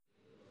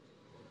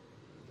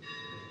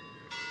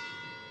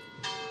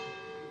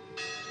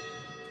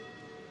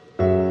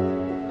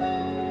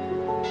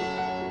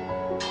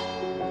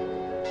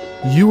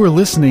You are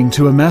listening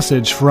to a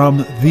message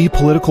from The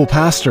Political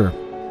Pastor.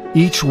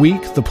 Each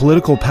week, the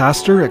political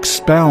pastor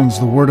expounds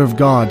the Word of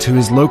God to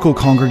his local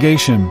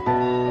congregation.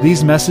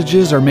 These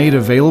messages are made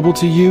available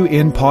to you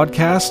in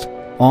podcast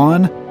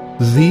on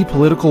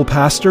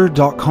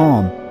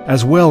thepoliticalpastor.com,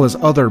 as well as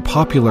other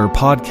popular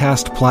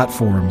podcast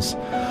platforms.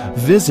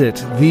 Visit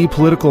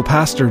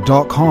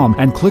thepoliticalpastor.com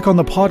and click on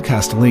the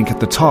podcast link at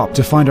the top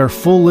to find our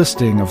full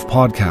listing of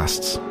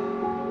podcasts.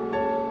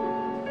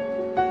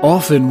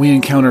 Often we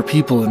encounter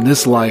people in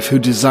this life who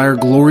desire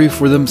glory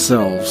for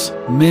themselves.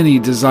 Many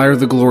desire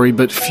the glory,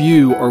 but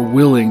few are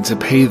willing to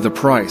pay the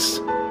price.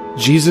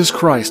 Jesus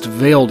Christ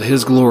veiled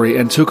his glory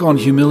and took on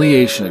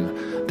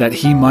humiliation that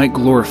he might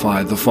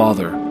glorify the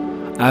Father.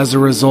 As a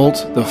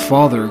result, the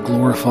Father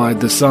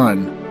glorified the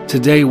Son.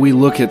 Today we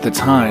look at the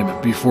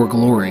time before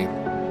glory.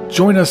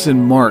 Join us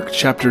in Mark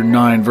chapter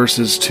 9,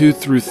 verses 2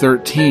 through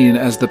 13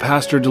 as the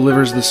pastor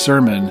delivers the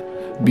sermon,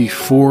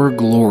 Before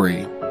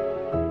Glory.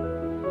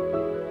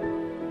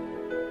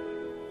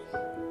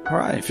 All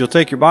right, if you'll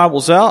take your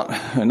Bibles out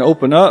and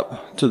open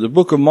up to the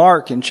book of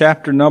Mark in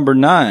chapter number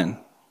 9.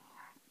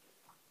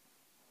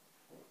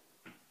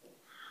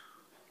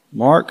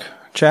 Mark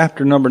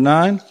chapter number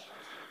 9.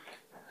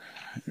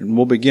 And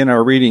we'll begin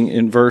our reading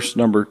in verse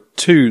number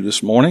 2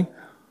 this morning.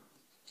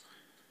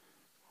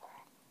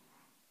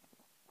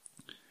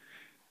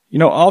 You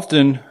know,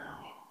 often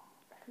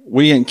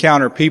we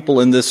encounter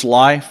people in this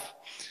life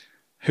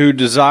who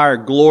desire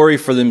glory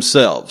for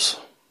themselves.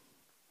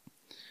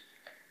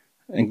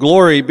 And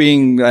glory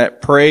being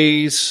that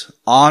praise,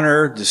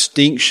 honor,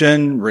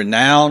 distinction,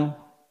 renown.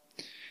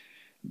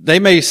 They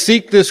may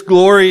seek this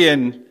glory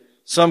in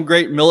some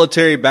great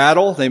military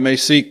battle. They may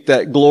seek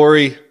that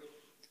glory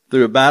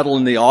through a battle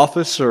in the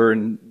office or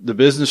in the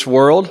business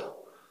world.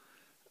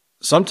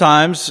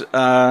 Sometimes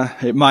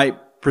it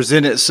might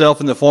present itself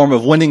in the form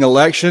of winning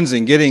elections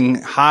and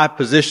getting high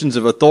positions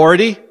of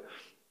authority.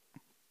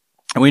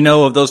 And we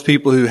know of those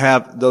people who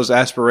have those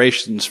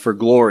aspirations for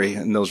glory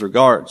in those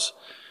regards.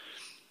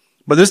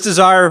 But this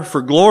desire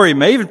for glory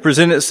may even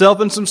present itself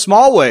in some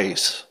small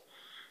ways,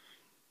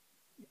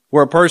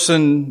 where a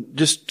person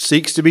just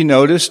seeks to be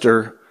noticed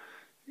or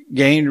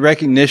gain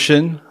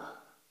recognition.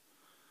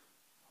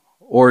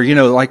 Or, you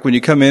know, like when you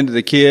come into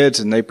the kids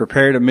and they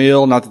prepared a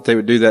meal, not that they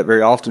would do that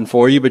very often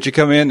for you, but you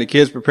come in, the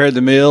kids prepared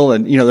the meal,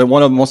 and, you know, then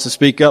one of them wants to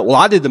speak up. Well,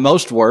 I did the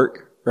most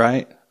work,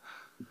 right?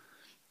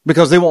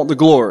 Because they want the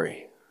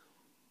glory.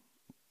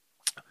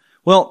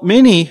 Well,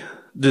 many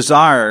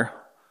desire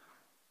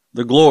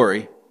the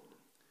glory,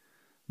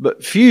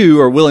 but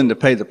few are willing to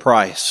pay the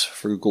price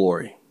for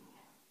glory.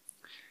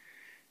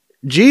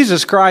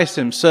 Jesus Christ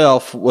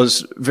himself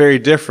was very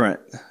different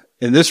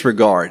in this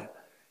regard.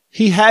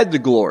 He had the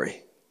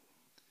glory,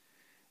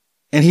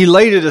 and he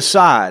laid it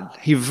aside.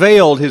 He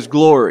veiled his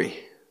glory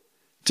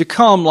to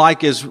come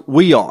like as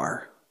we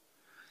are.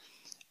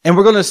 And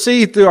we're going to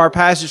see through our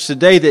passage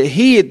today that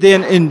he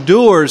then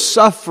endures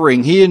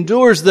suffering. He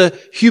endures the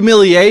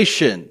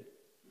humiliation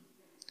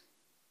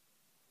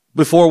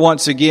before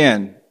once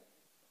again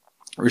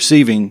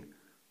receiving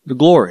the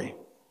glory.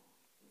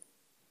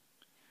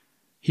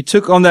 He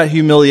took on that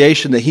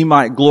humiliation that he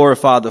might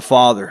glorify the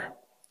Father.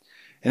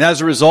 And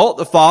as a result,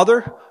 the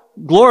Father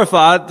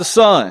glorified the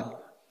Son.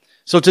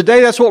 So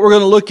today that's what we're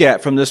going to look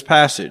at from this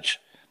passage,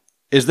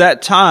 is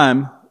that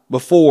time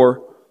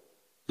before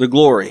the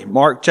glory.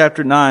 Mark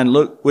chapter 9,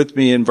 look with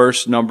me in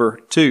verse number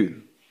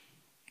 2.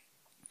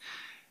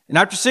 And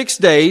after 6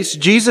 days,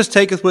 Jesus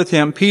taketh with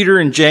him Peter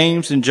and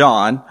James and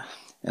John,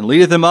 and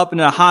leadeth them up in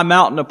a high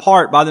mountain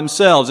apart by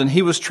themselves, and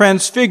he was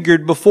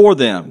transfigured before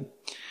them.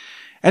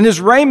 And his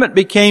raiment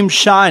became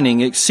shining,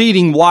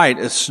 exceeding white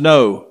as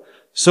snow,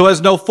 so as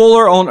no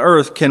fuller on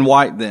earth can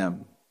white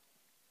them.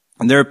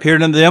 And there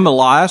appeared unto them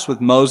Elias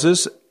with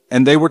Moses,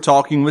 and they were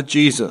talking with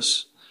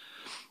Jesus.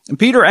 And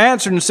Peter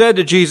answered and said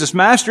to Jesus,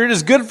 Master, it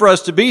is good for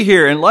us to be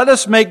here, and let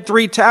us make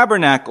 3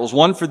 tabernacles,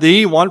 one for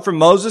thee, one for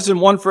Moses,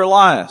 and one for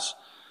Elias.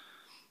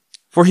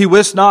 For he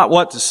wist not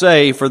what to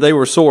say, for they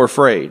were sore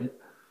afraid.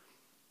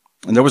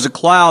 And there was a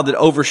cloud that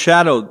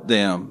overshadowed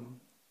them.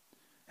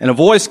 And a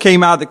voice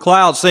came out of the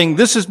cloud saying,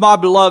 This is my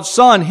beloved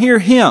Son, hear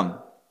him.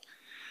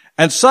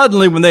 And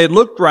suddenly when they had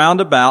looked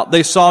round about,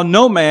 they saw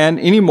no man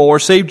any more,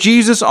 save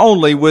Jesus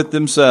only with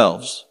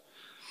themselves.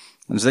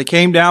 And as they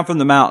came down from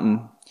the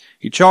mountain,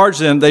 he charged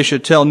them they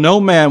should tell no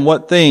man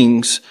what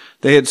things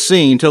they had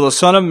seen till the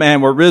Son of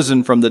Man were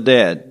risen from the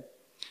dead.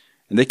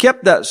 And they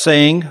kept that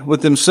saying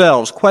with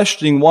themselves,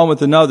 questioning one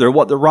with another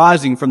what the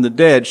rising from the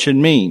dead should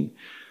mean.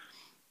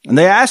 And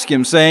they asked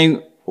him,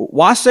 saying,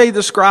 Why say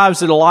the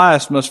scribes that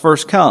Elias must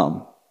first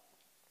come?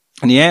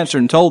 And he answered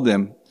and told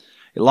them,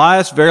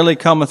 Elias verily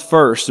cometh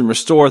first and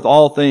restoreth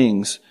all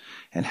things.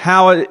 And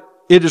how it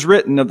is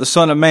written of the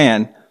Son of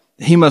Man,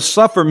 he must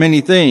suffer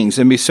many things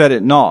and be set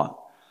at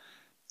naught.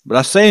 But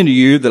I say unto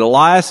you that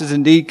Elias is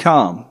indeed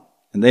come,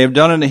 and they have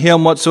done unto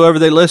him whatsoever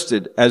they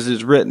listed, as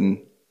is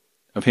written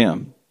of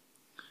him.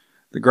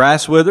 The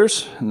grass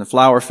withers and the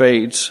flower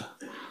fades,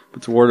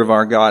 but the word of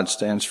our God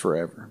stands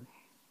forever.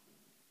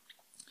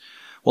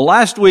 Well,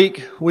 last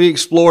week we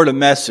explored a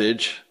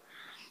message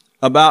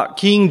about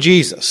King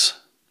Jesus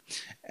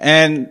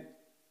and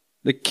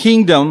the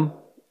kingdom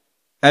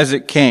as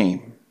it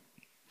came.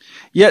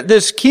 Yet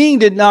this king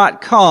did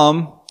not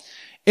come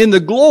in the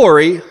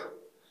glory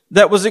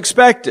that was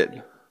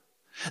expected.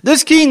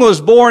 This king was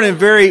born in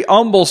very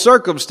humble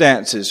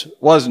circumstances,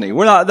 wasn't he?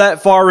 We're not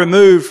that far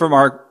removed from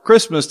our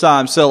Christmas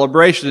time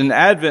celebration and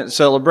Advent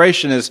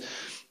celebration as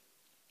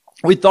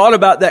we thought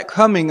about that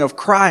coming of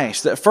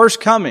Christ, that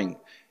first coming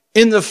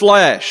in the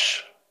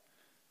flesh.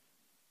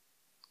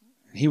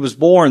 He was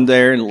born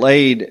there and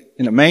laid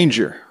in a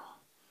manger,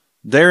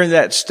 there in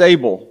that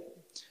stable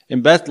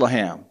in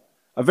Bethlehem.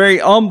 A very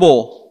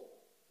humble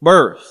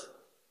birth.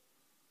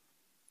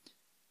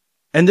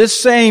 And this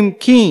same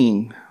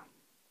king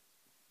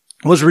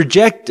was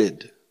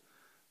rejected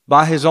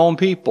by his own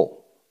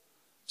people.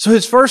 So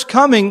his first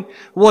coming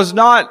was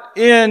not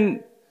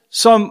in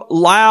some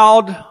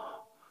loud,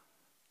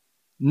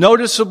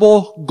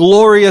 noticeable,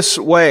 glorious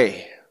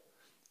way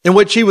in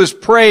which he was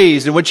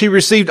praised, in which he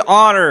received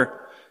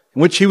honor,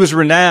 in which he was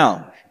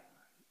renowned.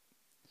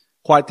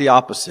 Quite the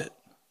opposite.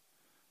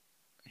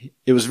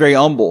 It was very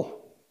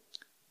humble,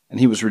 and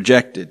he was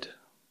rejected.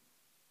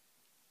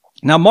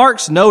 Now,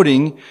 Mark's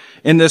noting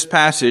in this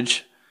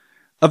passage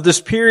of this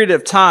period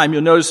of time,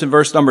 you'll notice in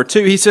verse number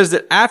 2, he says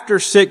that after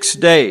 6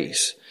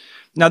 days.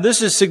 Now,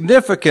 this is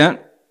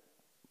significant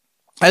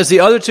as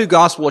the other two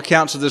gospel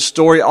accounts of this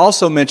story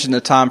also mention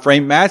the time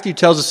frame. Matthew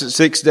tells us it's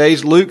 6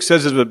 days. Luke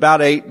says it's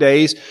about 8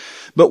 days.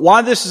 But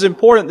why this is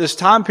important, this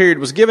time period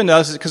was given to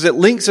us, is because it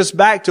links us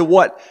back to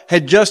what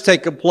had just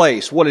taken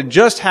place, what had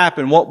just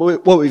happened, what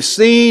we've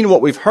seen,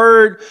 what we've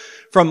heard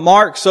from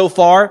Mark so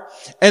far.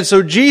 And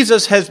so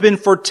Jesus has been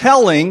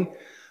foretelling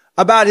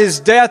about his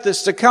death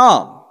that's to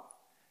come.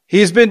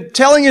 He's been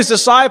telling his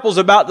disciples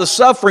about the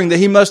suffering that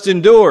he must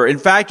endure. In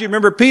fact, you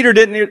remember Peter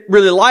didn't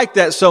really like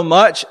that so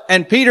much,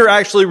 and Peter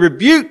actually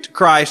rebuked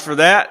Christ for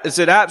that and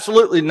said,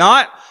 absolutely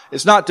not.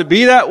 It's not to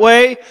be that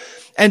way.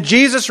 And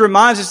Jesus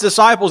reminds his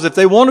disciples, if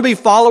they want to be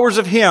followers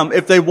of him,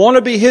 if they want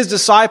to be his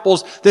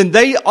disciples, then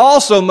they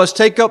also must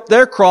take up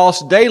their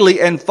cross daily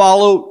and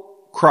follow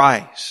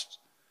Christ.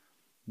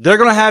 They're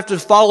going to have to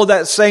follow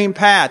that same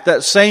path,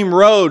 that same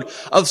road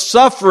of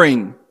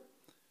suffering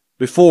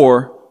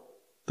before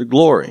the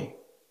glory.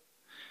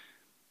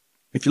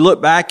 If you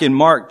look back in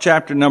Mark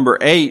chapter number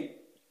 8,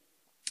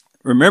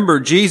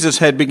 remember Jesus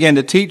had begun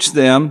to teach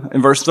them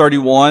in verse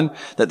 31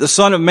 that the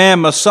Son of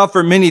Man must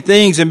suffer many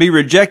things and be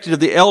rejected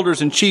of the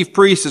elders and chief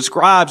priests and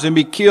scribes and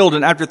be killed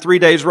and after 3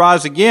 days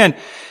rise again.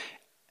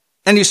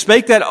 And he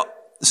spake that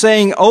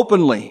saying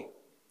openly.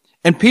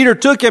 And Peter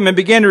took him and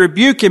began to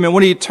rebuke him. And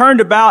when he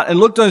turned about and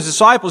looked on his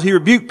disciples, he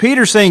rebuked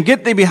Peter, saying,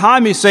 Get thee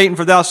behind me, Satan,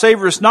 for thou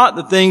savorest not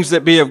the things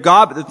that be of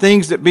God, but the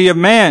things that be of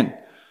man.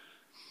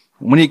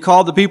 When he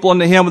called the people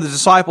unto him with his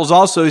disciples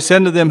also, he said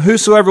unto them,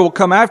 Whosoever will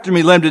come after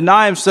me, let him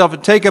deny himself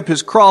and take up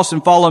his cross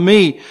and follow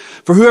me.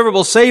 For whoever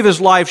will save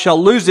his life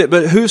shall lose it,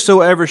 but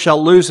whosoever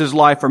shall lose his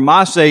life for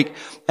my sake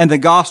and the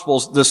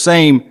gospel's, the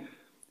same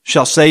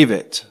shall save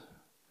it.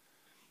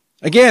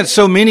 Again,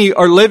 so many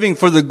are living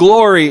for the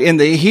glory in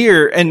the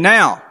here and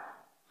now.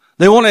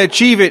 They want to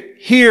achieve it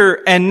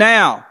here and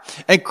now.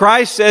 And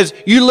Christ says,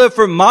 you live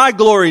for my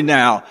glory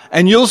now,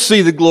 and you'll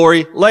see the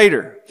glory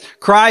later.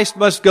 Christ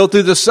must go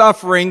through the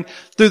suffering,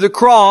 through the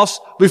cross,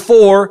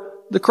 before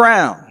the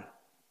crown.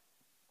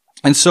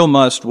 And so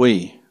must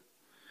we.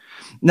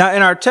 Now,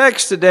 in our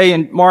text today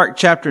in Mark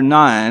chapter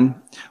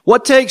 9,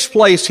 what takes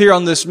place here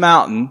on this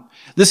mountain,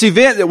 this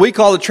event that we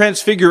call the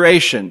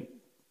Transfiguration,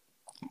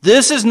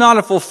 this is not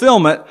a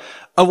fulfillment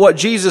of what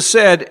Jesus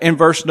said in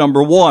verse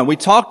number 1. We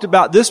talked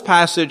about this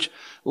passage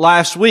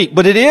last week,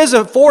 but it is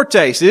a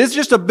foretaste. It is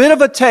just a bit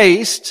of a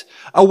taste,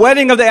 a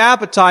whetting of the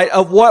appetite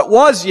of what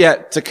was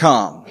yet to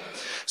come.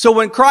 So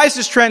when Christ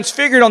is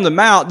transfigured on the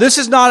mount, this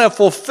is not a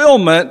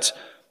fulfillment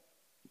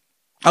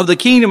of the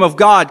kingdom of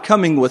God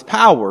coming with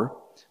power,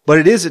 but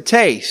it is a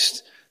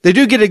taste. They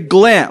do get a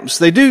glimpse.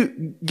 They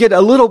do get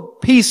a little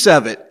piece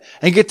of it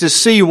and get to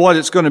see what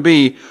it's going to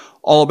be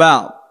all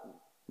about.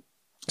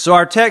 So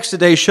our text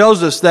today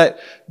shows us that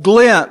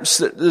glimpse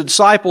that the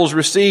disciples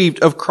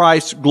received of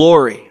Christ's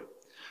glory,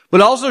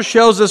 but also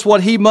shows us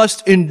what he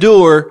must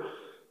endure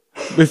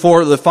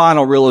before the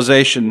final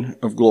realization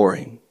of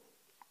glory.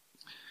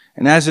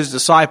 And as his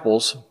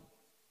disciples,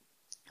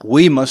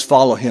 we must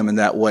follow him in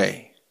that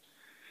way.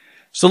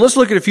 So let's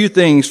look at a few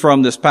things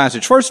from this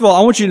passage. First of all,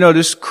 I want you to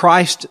notice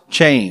Christ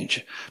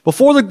change.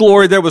 Before the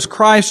glory, there was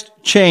Christ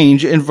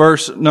change in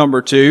verse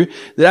number 2.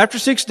 That after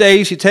 6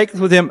 days, he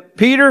taketh with him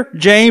Peter,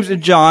 James,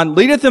 and John,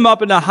 leadeth them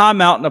up into a high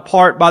mountain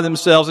apart by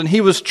themselves, and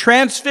he was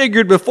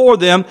transfigured before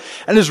them,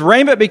 and his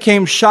raiment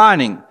became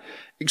shining,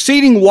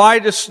 exceeding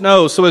white as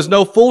snow, so as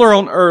no fuller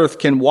on earth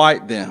can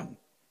white them.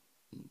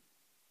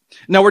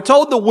 Now we're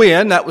told the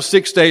when, that was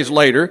 6 days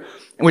later,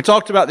 and we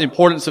talked about the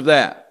importance of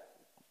that.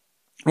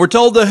 We're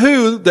told the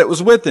who that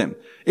was with him.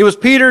 It was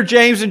Peter,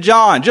 James, and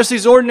John, just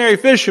these ordinary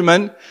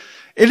fishermen.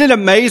 Isn't it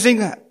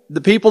amazing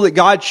the people that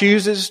God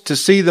chooses to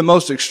see the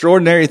most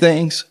extraordinary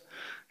things?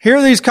 Here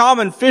are these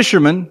common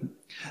fishermen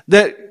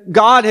that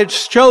God had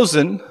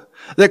chosen,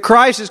 that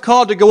Christ is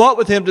called to go up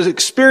with him to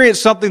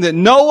experience something that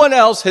no one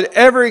else had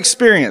ever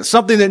experienced,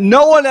 something that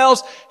no one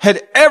else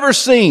had ever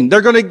seen.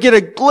 They're going to get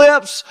a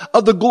glimpse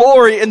of the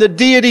glory and the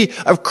deity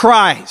of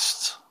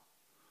Christ.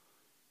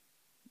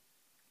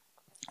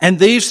 And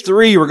these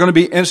three were going to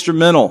be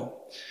instrumental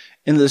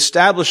in the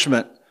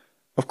establishment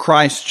of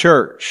Christ's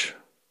church.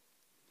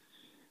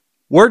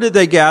 Where did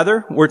they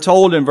gather? We're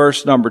told in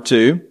verse number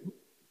 2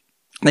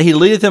 that he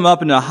leadeth them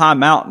up into a high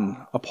mountain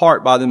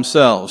apart by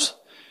themselves.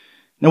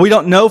 Now, we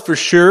don't know for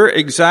sure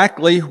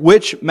exactly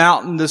which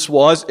mountain this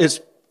was. It's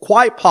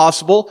quite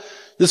possible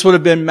this would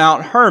have been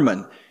Mount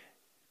Hermon.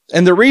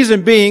 And the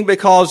reason being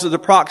because of the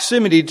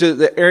proximity to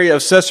the area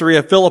of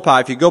Caesarea Philippi.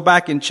 If you go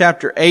back in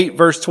chapter 8,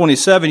 verse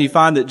 27, you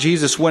find that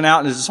Jesus went out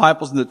and his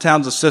disciples in the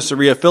towns of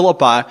Caesarea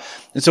Philippi.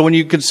 And so when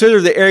you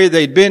consider the area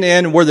they'd been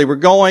in and where they were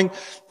going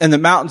and the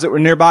mountains that were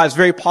nearby, it's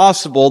very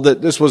possible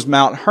that this was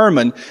Mount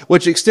Hermon,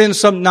 which extends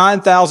some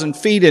 9,000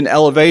 feet in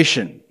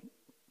elevation.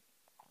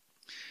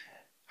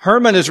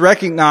 Hermon is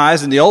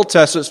recognized in the Old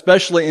Testament,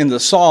 especially in the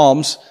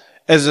Psalms,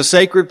 as a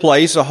sacred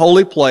place, a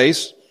holy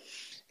place.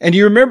 And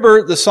you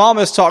remember the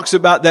psalmist talks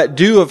about that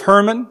dew of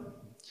Hermon?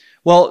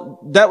 Well,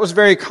 that was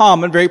very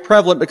common, very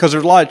prevalent because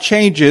there's a lot of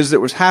changes that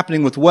was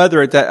happening with weather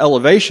at that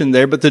elevation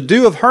there. But the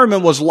dew of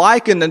Hermon was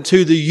likened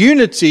unto the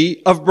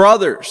unity of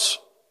brothers.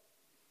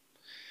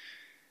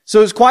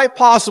 So it's quite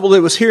possible that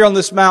it was here on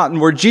this mountain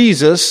where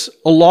Jesus,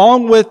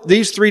 along with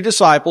these three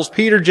disciples,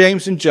 Peter,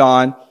 James, and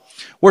John,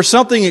 where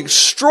something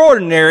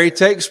extraordinary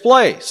takes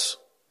place.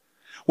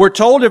 We're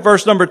told in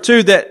verse number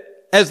 2 that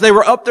as they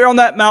were up there on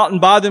that mountain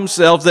by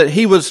themselves, that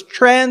he was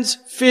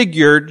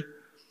transfigured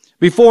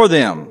before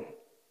them.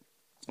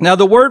 Now,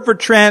 the word for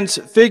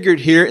transfigured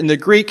here in the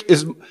Greek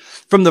is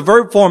from the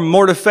verb form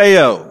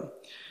mortipheo.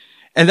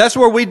 And that's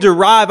where we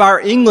derive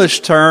our English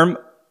term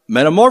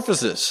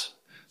metamorphosis.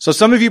 So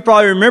some of you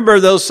probably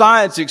remember those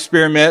science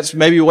experiments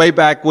maybe way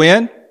back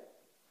when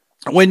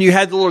you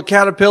had the little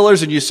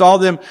caterpillars and you saw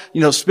them,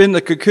 spin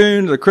the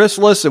cocoon, the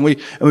chrysalis, and we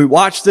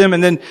watched them,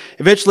 and then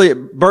eventually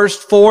it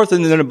burst forth,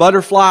 and then a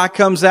butterfly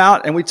comes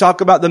out, and we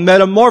talk about the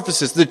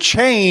metamorphosis, the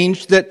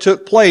change that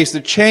took place, the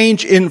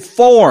change in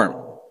form,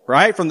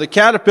 right? From the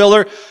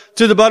caterpillar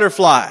to the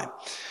butterfly.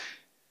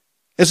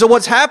 And so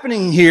what's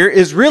happening here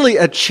is really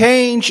a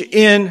change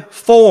in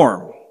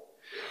form.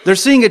 They're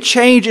seeing a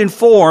change in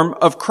form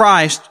of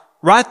Christ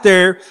right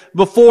there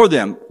before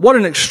them. What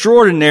an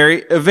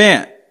extraordinary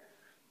event.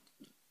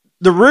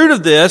 The root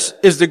of this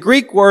is the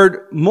Greek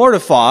word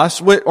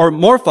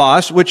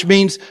morphos, which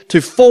means to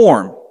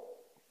form.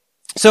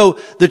 So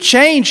the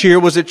change here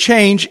was a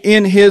change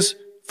in his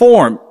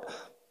form.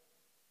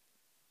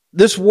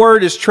 This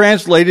word is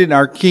translated in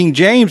our King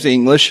James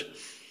English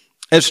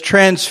as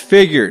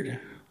transfigured.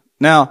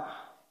 Now,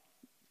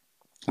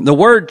 the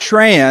word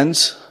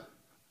trans,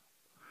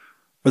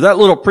 or that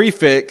little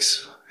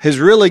prefix, has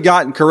really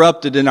gotten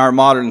corrupted in our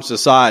modern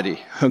society,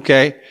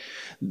 okay?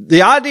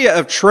 The idea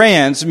of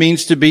trans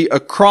means to be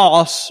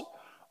across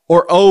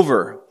or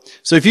over.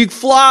 So if you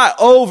fly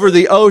over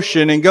the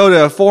ocean and go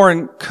to a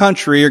foreign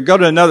country or go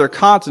to another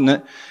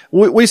continent,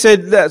 we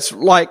said that's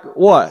like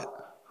what?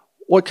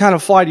 What kind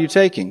of flight are you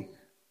taking?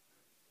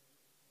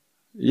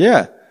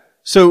 Yeah.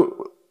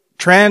 So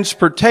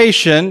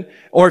transportation,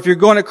 or if you're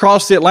going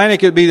across the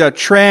Atlantic, it would be the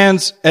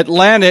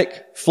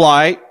transatlantic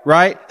flight,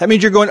 right? That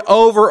means you're going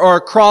over or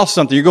across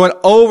something. You're going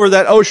over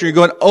that ocean. You're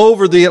going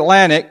over the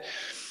Atlantic.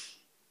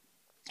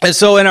 And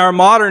so in our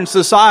modern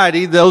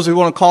society, those who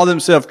want to call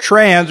themselves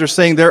trans are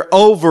saying they're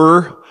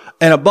over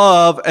and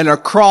above and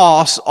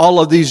across all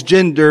of these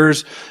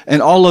genders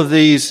and all of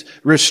these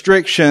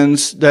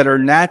restrictions that are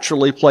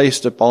naturally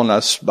placed upon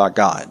us by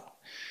God.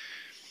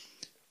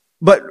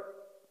 But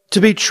to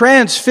be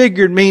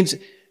transfigured means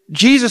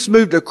Jesus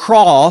moved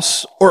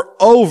across or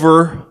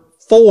over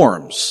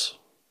forms,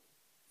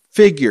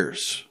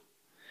 figures.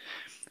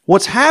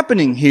 What's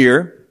happening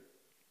here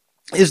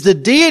is the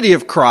deity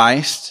of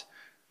Christ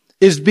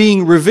is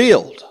being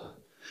revealed.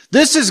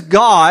 This is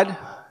God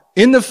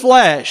in the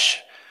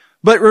flesh.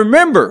 But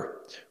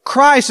remember,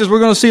 Christ, as we're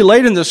going to see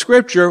later in the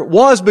scripture,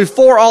 was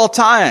before all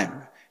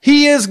time.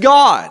 He is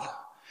God.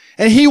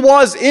 And he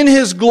was in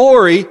his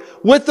glory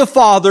with the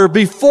Father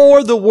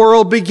before the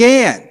world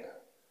began.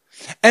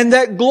 And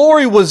that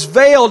glory was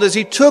veiled as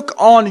he took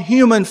on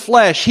human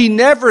flesh. He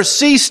never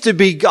ceased to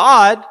be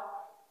God.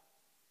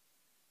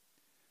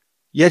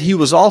 Yet he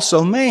was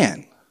also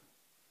man.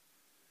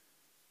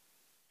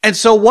 And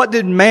so what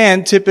did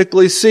man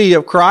typically see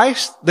of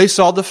Christ? They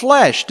saw the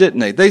flesh, didn't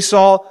they? They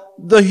saw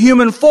the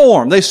human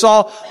form. They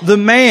saw the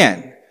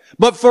man.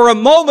 But for a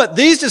moment,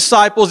 these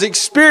disciples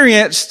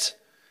experienced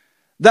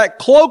that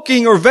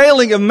cloaking or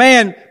veiling of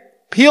man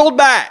peeled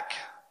back.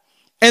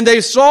 And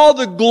they saw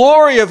the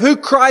glory of who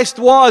Christ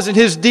was and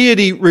his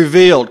deity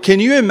revealed. Can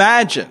you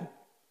imagine?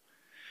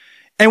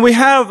 And we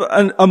have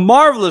a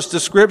marvelous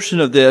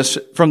description of this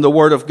from the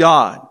Word of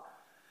God.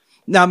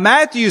 Now,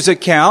 Matthew's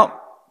account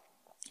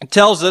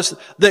tells us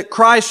that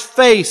Christ's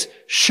face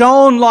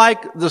shone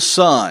like the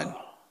sun.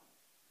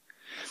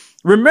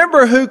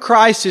 Remember who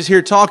Christ is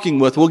here talking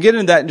with. We'll get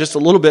into that in just a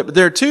little bit, but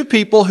there are two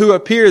people who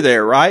appear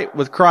there, right,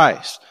 with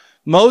Christ.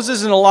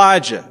 Moses and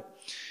Elijah.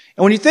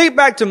 And when you think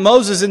back to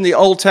Moses in the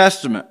Old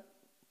Testament,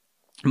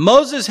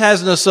 Moses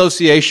has an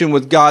association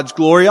with God's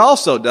glory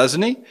also,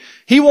 doesn't he?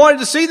 He wanted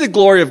to see the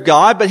glory of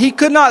God, but he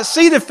could not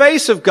see the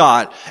face of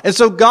God. And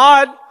so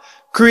God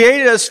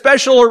created a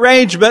special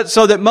arrangement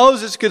so that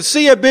Moses could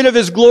see a bit of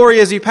his glory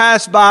as he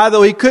passed by,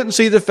 though he couldn't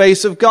see the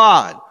face of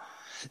God.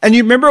 And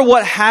you remember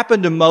what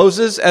happened to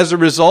Moses as a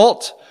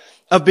result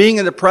of being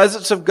in the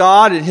presence of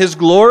God and his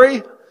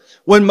glory?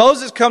 When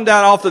Moses come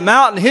down off the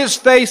mountain, his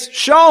face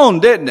shone,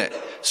 didn't it?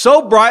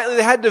 So brightly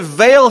they had to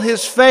veil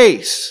his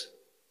face.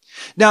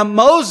 Now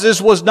Moses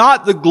was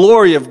not the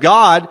glory of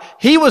God.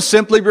 He was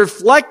simply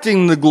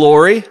reflecting the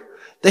glory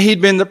that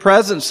he'd been in the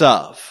presence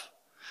of.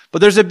 But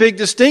there's a big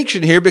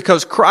distinction here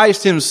because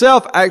Christ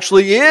himself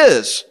actually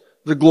is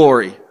the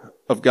glory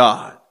of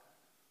God.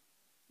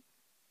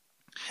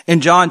 In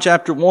John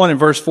chapter 1 and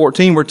verse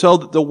 14, we're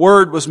told that the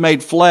Word was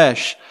made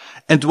flesh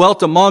and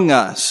dwelt among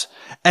us.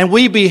 And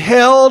we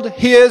beheld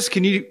his,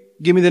 can you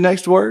give me the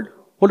next word?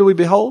 What do we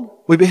behold?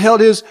 We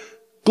beheld his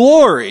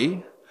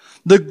glory,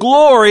 the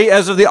glory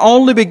as of the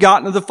only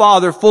begotten of the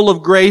Father, full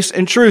of grace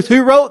and truth.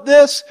 Who wrote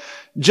this?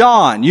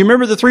 John. You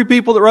remember the three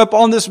people that were up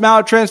on this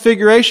Mount of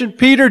Transfiguration?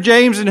 Peter,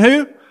 James, and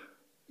who?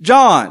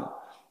 John.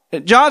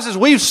 And John says,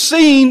 we've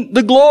seen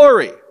the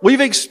glory.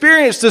 We've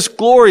experienced this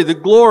glory, the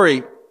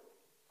glory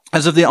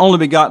as of the only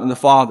begotten of the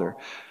Father.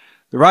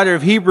 The writer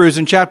of Hebrews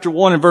in chapter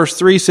 1 and verse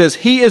 3 says,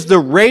 he is the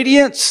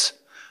radiance,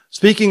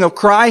 speaking of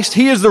Christ,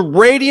 he is the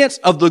radiance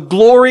of the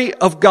glory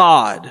of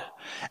God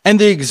and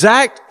the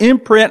exact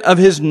imprint of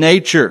his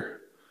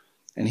nature.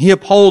 And he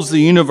upholds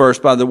the universe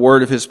by the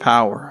word of his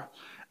power.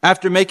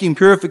 After making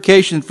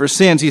purification for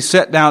sins, he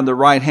sat down at the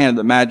right hand of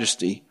the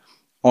majesty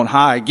on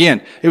high.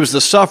 Again, it was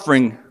the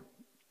suffering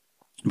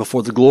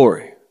before the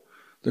glory,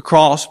 the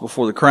cross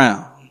before the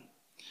crown.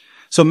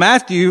 So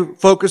Matthew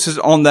focuses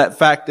on that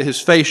fact that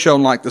his face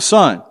shone like the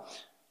sun.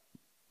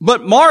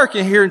 But Mark,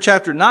 here in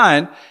chapter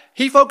 9,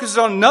 he focuses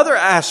on another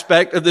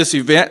aspect of this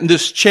event and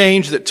this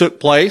change that took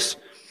place.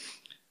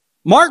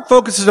 Mark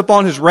focuses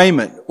upon his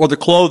raiment or the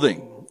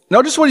clothing.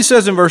 Notice what he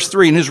says in verse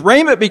 3. And his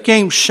raiment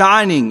became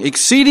shining,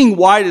 exceeding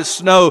white as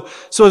snow,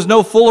 so as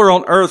no fuller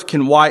on earth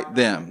can white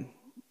them.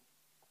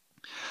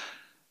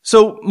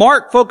 So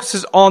Mark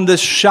focuses on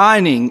this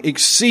shining,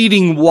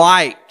 exceeding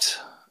white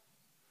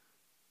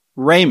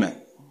raiment.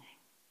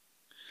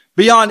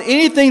 Beyond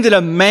anything that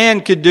a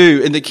man could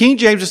do. In the King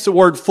James, it's the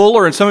word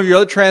fuller. In some of your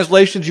other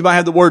translations, you might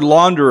have the word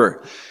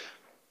launderer.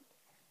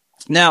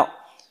 Now,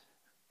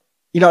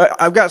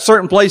 I've got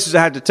certain places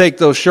I have to take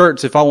those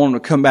shirts if I want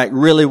them to come back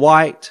really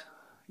white,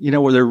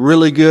 where they're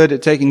really good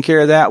at taking care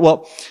of that.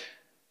 Well,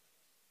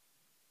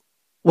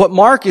 what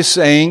Mark is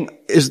saying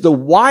is the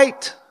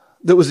white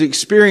that was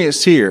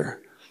experienced here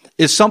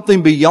is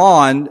something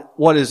beyond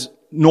what is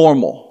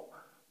normal.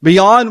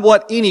 Beyond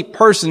what any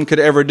person could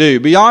ever do.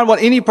 Beyond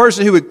what any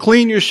person who would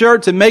clean your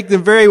shirts and make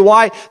them very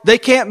white. They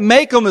can't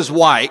make them as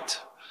white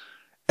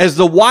as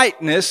the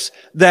whiteness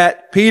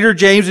that Peter,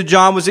 James, and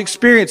John was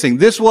experiencing.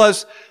 This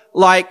was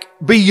like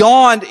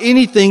beyond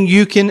anything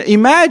you can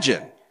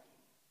imagine.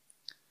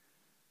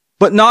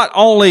 But not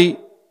only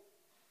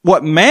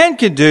what man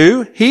could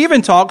do, he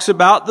even talks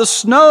about the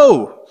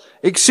snow.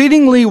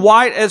 Exceedingly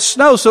white as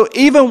snow. So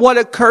even what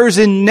occurs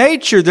in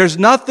nature, there's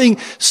nothing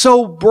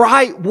so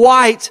bright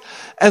white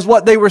as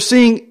what they were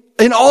seeing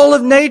in all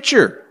of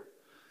nature.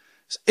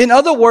 In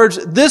other words,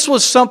 this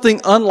was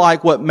something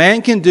unlike what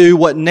man can do,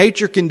 what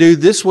nature can do.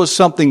 This was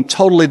something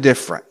totally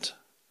different.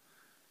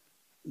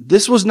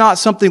 This was not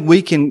something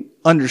we can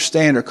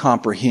understand or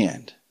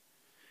comprehend.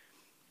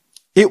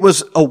 It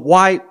was a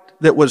white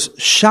that was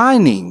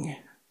shining.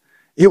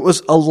 It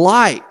was a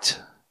light.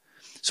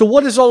 So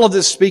what is all of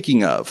this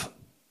speaking of?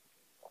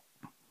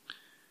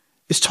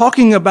 It's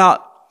talking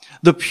about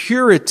the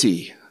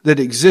purity that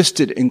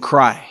existed in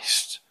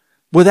Christ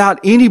without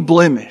any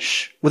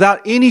blemish, without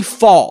any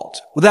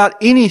fault, without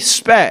any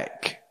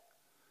speck.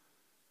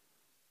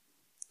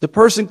 The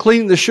person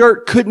cleaning the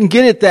shirt couldn't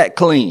get it that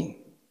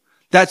clean.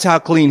 That's how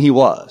clean he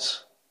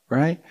was,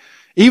 right?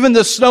 Even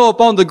the snow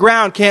upon the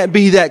ground can't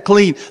be that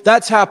clean.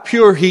 That's how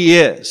pure he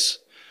is.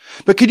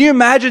 But can you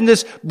imagine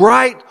this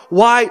bright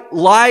white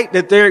light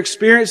that they're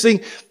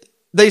experiencing?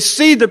 They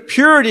see the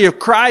purity of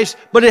Christ,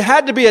 but it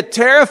had to be a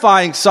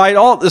terrifying sight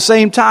all at the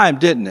same time,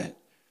 didn't it?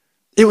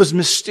 It was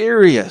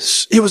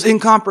mysterious. It was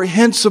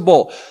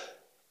incomprehensible,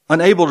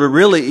 unable to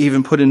really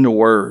even put into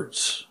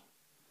words.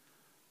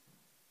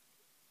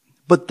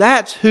 But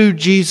that's who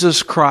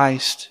Jesus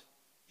Christ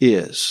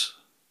is.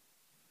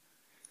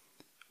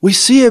 We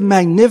see a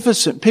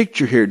magnificent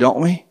picture here,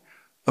 don't we,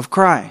 of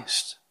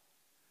Christ.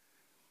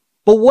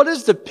 But what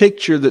is the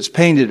picture that's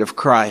painted of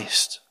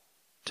Christ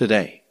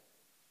today?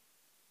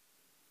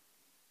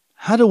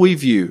 How do we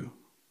view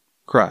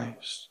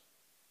Christ?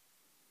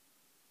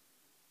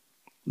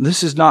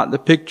 This is not the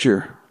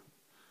picture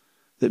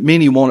that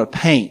many want to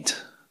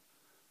paint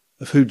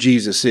of who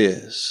Jesus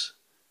is.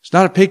 It's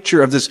not a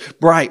picture of this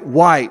bright,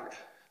 white,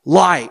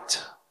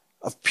 light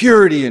of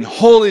purity and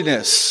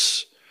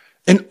holiness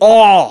and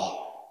awe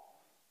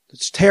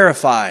that's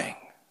terrifying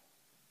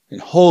and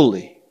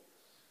holy.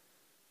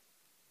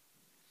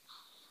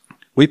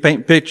 We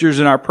paint pictures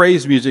in our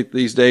praise music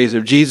these days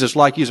of Jesus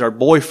like he's our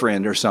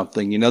boyfriend or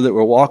something, that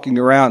we're walking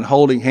around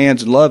holding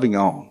hands and loving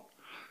on.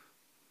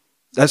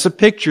 That's a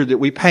picture that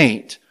we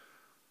paint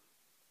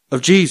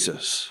of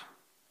Jesus.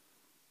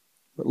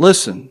 But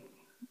listen,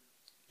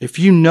 if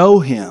you know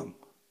him,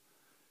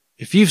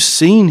 if you've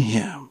seen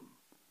him,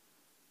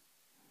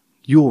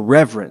 you will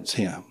reverence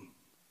him.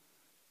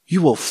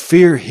 You will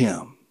fear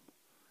him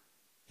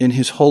in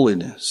his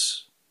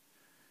holiness.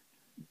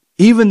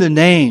 Even the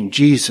name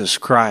Jesus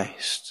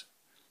Christ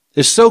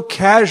is so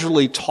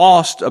casually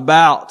tossed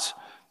about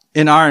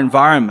in our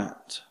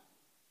environment.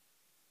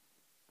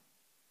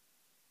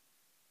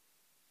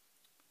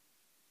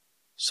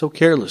 So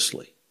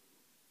carelessly.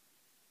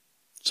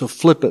 So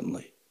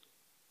flippantly.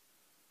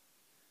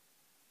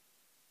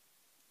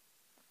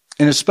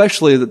 And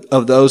especially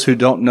of those who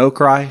don't know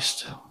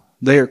Christ,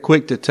 they are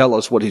quick to tell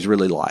us what he's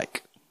really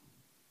like.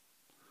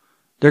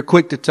 They're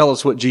quick to tell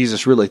us what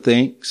Jesus really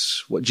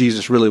thinks, what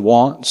Jesus really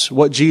wants,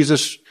 what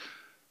Jesus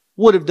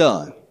would have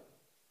done,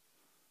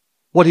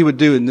 what he would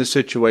do in this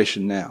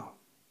situation now.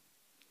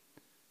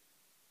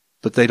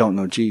 But they don't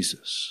know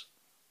Jesus.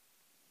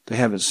 They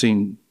haven't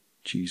seen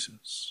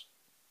Jesus.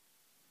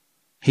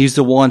 He's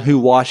the one who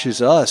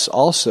washes us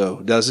also,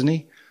 doesn't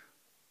he?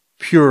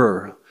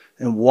 Pure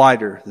and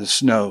whiter than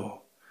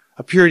snow.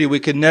 A purity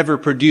we could never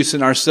produce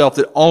in ourselves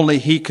that only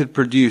he could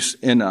produce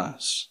in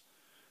us.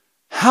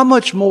 How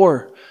much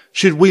more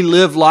should we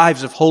live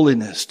lives of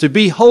holiness, to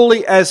be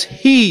holy as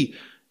he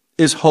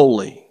is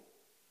holy?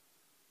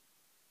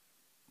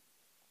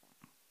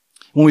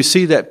 When we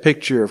see that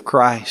picture of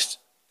Christ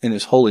in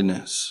his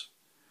holiness,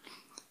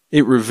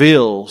 it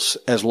reveals,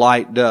 as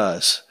light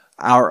does,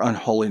 our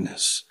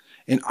unholiness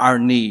and our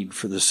need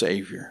for the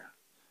Savior.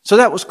 So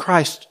that was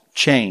Christ's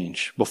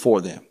change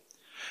before them.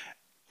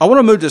 I want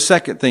to move to the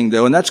second thing,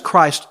 though, and that's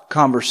Christ's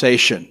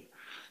conversation.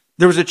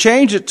 There was a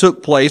change that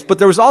took place, but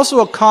there was also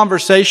a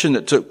conversation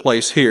that took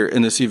place here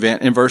in this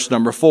event in verse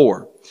number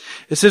 4.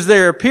 It says,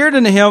 there appeared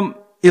unto him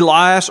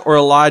Elias or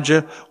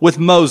Elijah with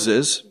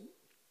Moses,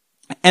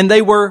 and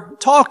they were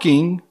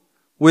talking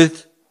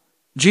with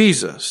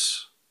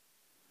Jesus.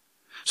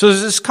 So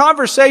there's this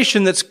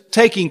conversation that's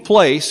taking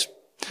place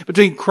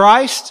between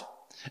Christ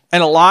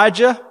and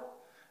Elijah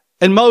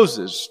and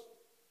Moses.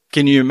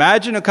 Can you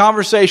imagine a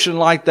conversation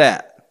like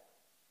that?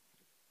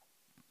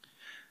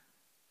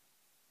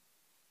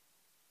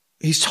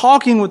 He's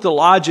talking with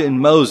Elijah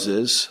and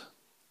Moses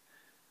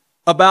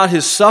about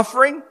his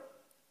suffering,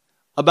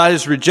 about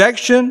his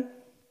rejection,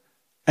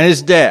 and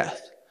his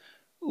death.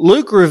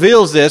 Luke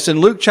reveals this in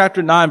Luke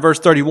chapter 9 verse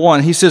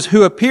 31. He says,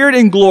 who appeared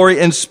in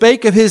glory and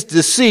spake of his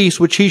decease,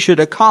 which he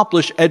should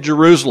accomplish at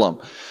Jerusalem.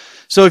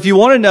 So if you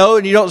want to know,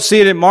 and you don't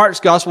see it in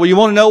Mark's gospel, you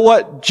want to know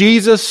what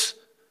Jesus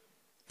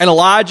and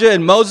Elijah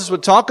and Moses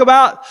would talk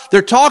about?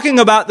 They're talking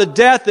about the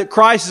death that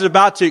Christ is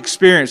about to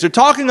experience. They're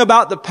talking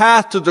about the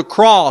path to the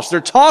cross.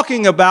 They're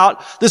talking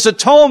about this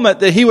atonement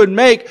that he would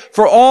make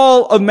for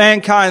all of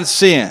mankind's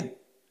sin.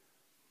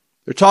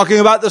 They're talking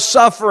about the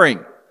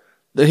suffering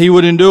that he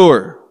would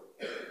endure.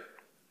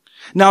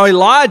 Now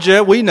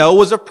Elijah, we know,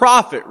 was a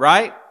prophet,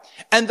 right?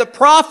 And the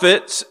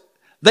prophets,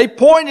 they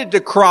pointed to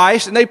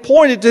Christ and they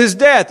pointed to his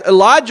death.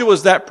 Elijah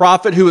was that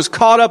prophet who was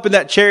caught up in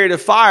that chariot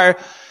of fire.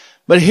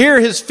 But here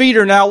his feet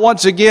are now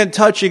once again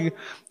touching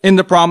in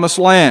the promised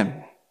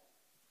land.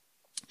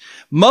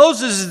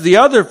 Moses is the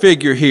other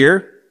figure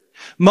here.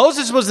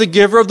 Moses was the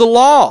giver of the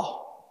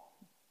law.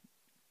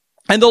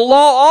 And the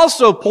law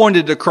also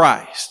pointed to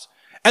Christ.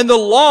 And the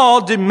law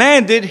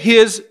demanded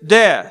his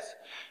death.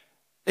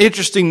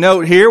 Interesting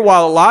note here,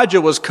 while Elijah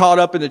was caught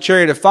up in the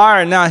chariot of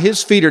fire and now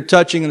his feet are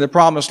touching in the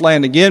promised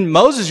land again,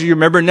 Moses, you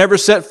remember, never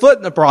set foot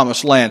in the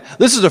promised land.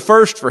 This is a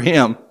first for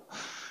him.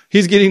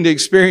 He's getting to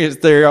experience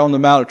there on the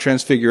Mount of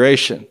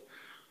Transfiguration.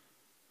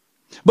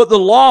 But the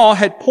law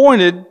had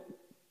pointed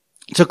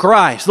to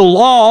Christ. The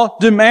law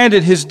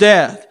demanded his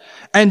death.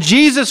 And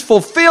Jesus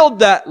fulfilled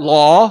that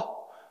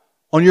law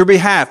on your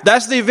behalf.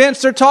 That's the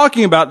events they're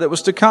talking about that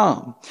was to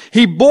come.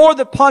 He bore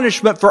the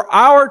punishment for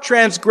our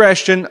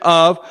transgression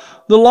of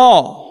the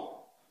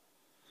law.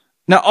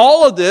 Now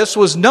all of this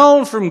was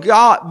known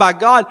by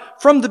God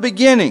from the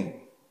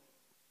beginning.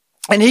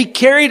 And he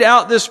carried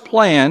out this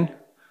plan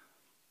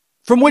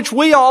from which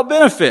we all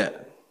benefit.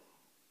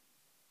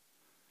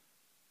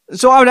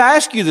 So I would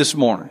ask you this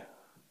morning,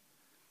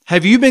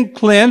 have you been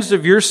cleansed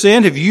of your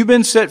sin? Have you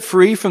been set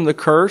free from the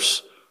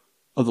curse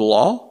of the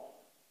law?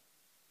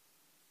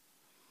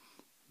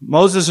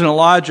 Moses and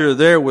Elijah are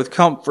there with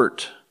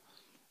comfort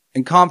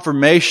and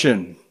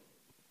confirmation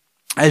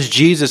as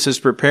Jesus is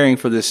preparing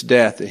for this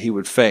death that he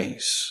would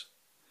face.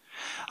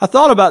 I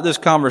thought about this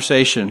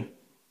conversation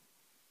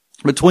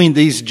between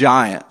these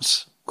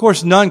giants. Of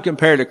course, none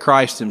compared to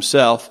Christ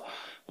himself.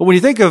 But when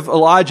you think of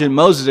Elijah and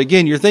Moses,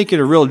 again, you're thinking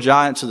of real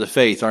giants of the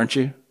faith, aren't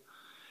you?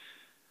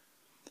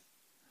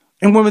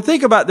 And when we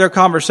think about their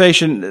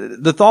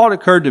conversation, the thought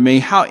occurred to me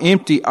how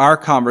empty our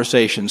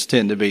conversations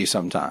tend to be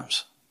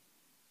sometimes.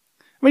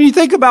 When you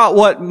think about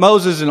what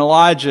Moses and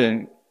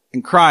Elijah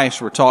and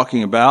Christ were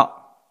talking about,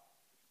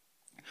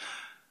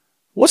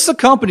 what's the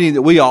company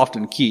that we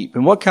often keep,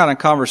 and what kind of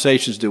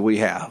conversations do we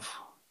have?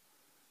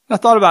 And I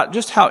thought about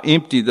just how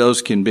empty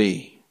those can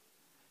be.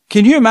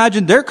 Can you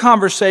imagine their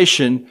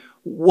conversation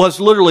was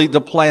literally the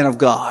plan of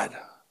God?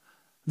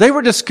 They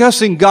were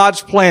discussing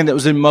God's plan that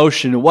was in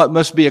motion and what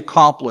must be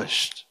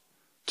accomplished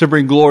to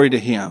bring glory to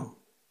Him.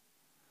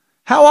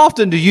 How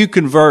often do you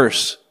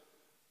converse?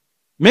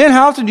 Men,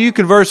 how often do you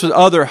converse with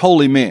other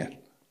holy men?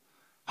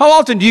 How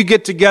often do you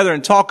get together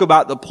and talk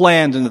about the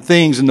plans and the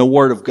things in the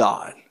Word of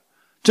God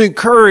to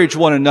encourage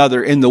one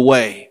another in the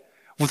way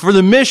for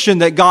the mission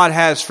that God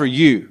has for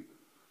you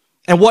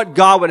and what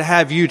God would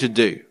have you to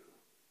do?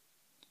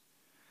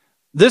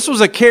 This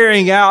was a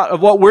carrying out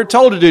of what we're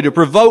told to do, to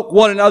provoke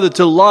one another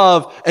to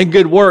love and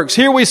good works.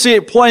 Here we see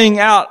it playing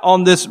out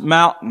on this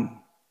mountain.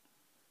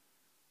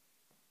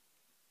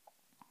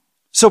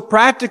 So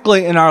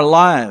practically in our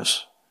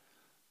lives,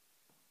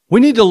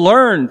 we need to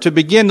learn to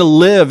begin to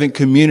live in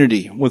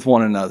community with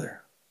one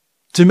another,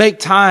 to make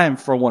time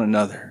for one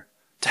another,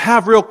 to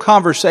have real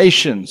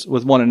conversations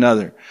with one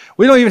another.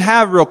 We don't even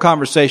have real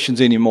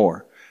conversations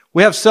anymore.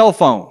 We have cell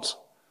phones.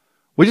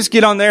 We just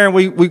get on there and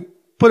we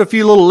put a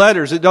few little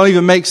letters that don't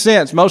even make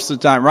sense most of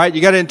the time, right?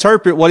 You got to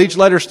interpret what each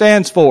letter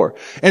stands for.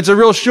 And it's a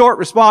real short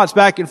response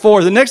back and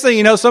forth. The next thing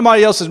you know,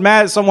 somebody else is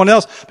mad at someone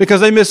else because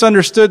they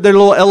misunderstood their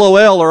little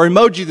LOL or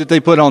emoji that they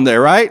put on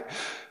there, right?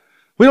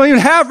 We don't even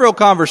have real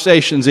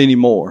conversations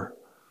anymore.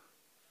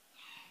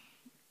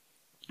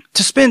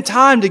 To spend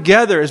time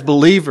together as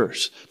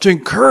believers, to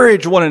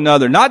encourage one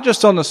another, not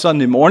just on a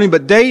Sunday morning,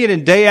 but day in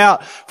and day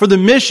out for the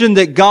mission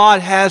that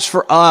God has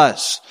for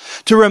us.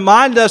 To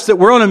remind us that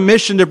we're on a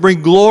mission to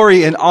bring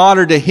glory and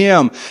honor to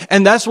Him.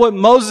 And that's what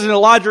Moses and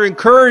Elijah are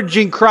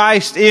encouraging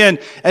Christ in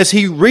as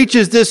He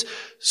reaches this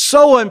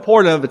so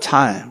important of a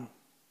time.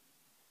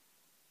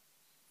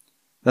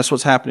 That's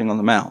what's happening on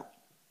the Mount.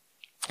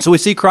 So we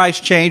see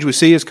Christ change. We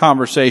see His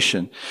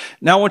conversation.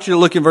 Now I want you to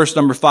look in verse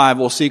number 5.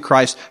 We'll see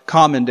Christ's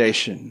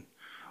commendation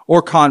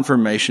or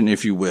confirmation,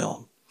 if you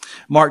will.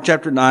 Mark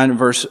chapter 9 and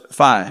verse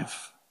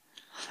 5.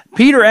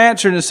 Peter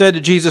answered and said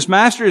to Jesus,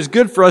 Master, it is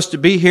good for us to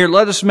be here.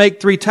 Let us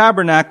make 3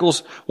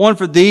 tabernacles, one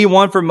for thee,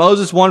 one for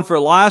Moses, one for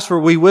Elias,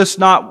 for he wist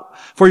not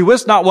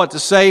what to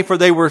say, for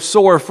they were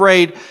sore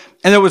afraid.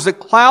 And there was a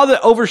cloud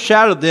that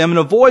overshadowed them, and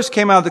a voice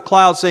came out of the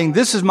cloud saying,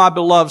 This is my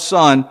beloved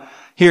Son,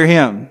 hear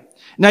him.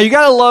 Now you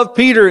gotta love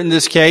Peter in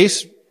this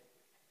case,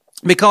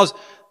 because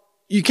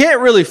you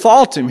can't really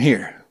fault him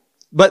here.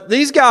 But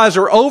these guys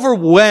are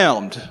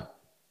overwhelmed,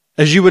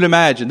 as you would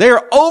imagine. They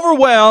are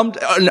overwhelmed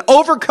and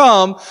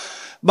overcome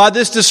by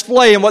this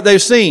display and what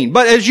they've seen.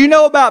 But as you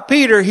know about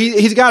Peter,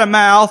 he's got a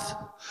mouth,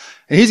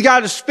 and he's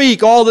got to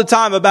speak all the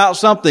time about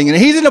something. And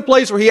he's in a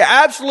place where he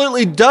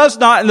absolutely does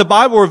not, and the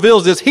Bible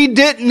reveals this, he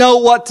didn't know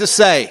what to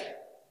say.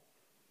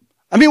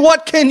 I mean,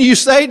 what can you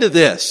say to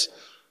this?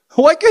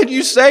 What can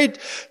you say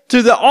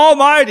to the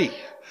Almighty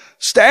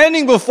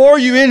standing before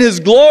you in His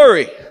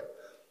glory?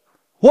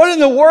 What in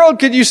the world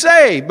could you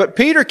say? But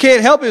Peter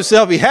can't help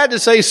himself. He had to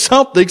say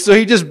something, so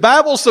he just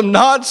babbles some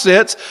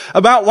nonsense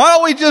about, why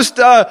don't we just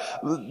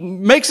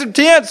make some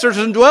tents or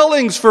some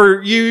dwellings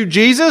for you,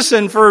 Jesus,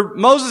 and for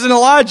Moses and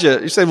Elijah?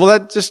 You say, well,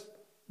 that just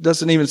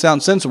doesn't even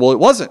sound sensible. It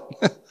wasn't.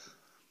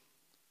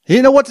 He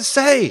didn't know what to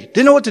say.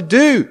 Didn't know what to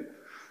do.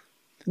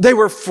 They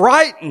were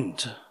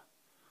frightened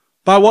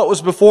by what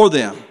was before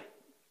them.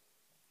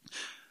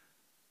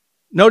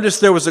 Notice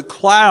there was a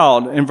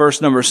cloud in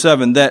verse number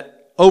 7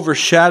 that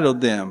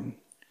overshadowed them.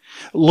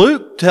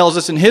 Luke tells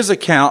us in his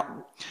account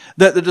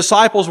that the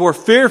disciples were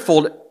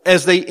fearful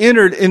as they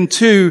entered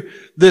into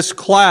this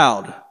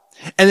cloud.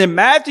 And then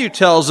Matthew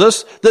tells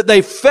us that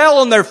they fell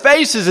on their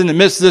faces in the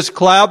midst of this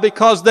cloud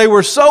because they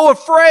were so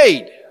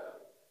afraid.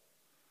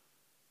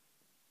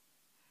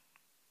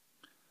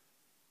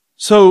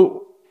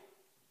 So,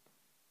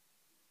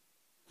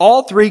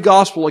 all 3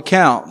 gospel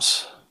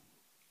accounts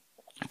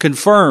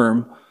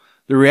confirm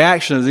the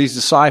reaction of these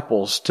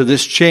disciples to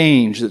this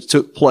change that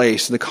took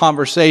place, the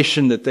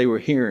conversation that they were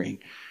hearing.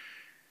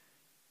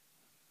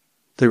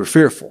 They were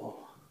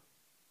fearful.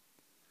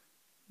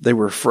 They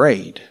were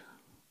afraid.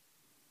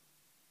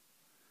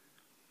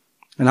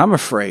 And I'm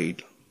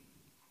afraid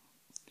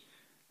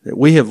that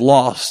we have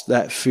lost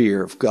that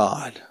fear of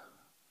God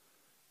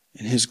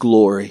and His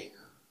glory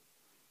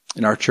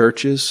in our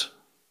churches,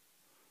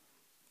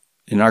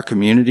 in our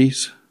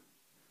communities.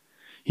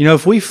 You know,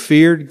 if we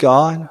feared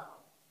God,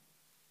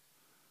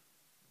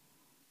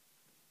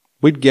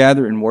 we'd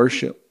gather and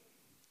worship.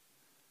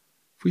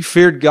 If we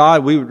feared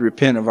God, we would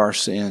repent of our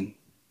sin.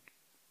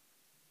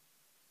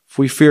 If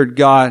we feared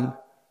God,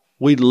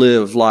 we'd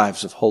live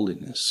lives of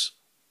holiness.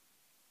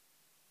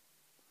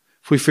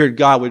 If we feared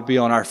God, we'd be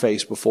on our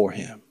face before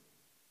Him.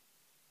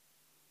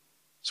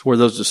 It's where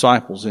those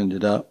disciples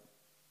ended up.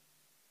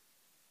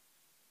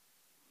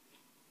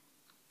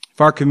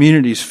 If our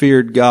communities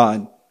feared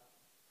God,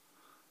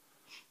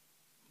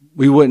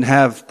 we wouldn't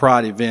have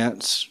pride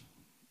events,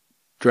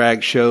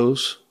 drag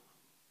shows.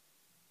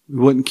 We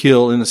wouldn't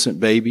kill innocent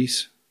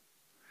babies.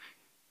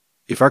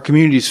 If our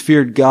communities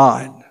feared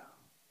God,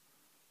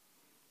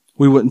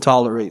 we wouldn't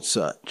tolerate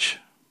such.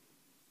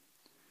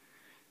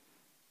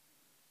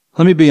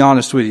 Let me be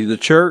honest with you. The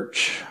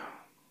church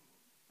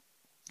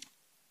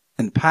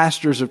and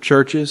pastors of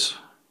churches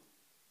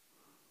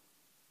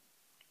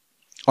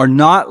are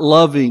not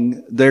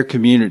loving their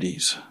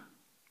communities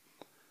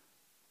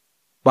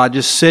by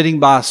just sitting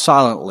by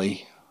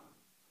silently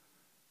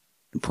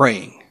and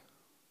praying.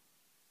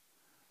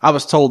 I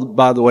was told,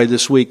 by the way,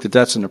 this week that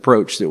that's an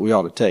approach that we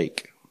ought to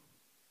take.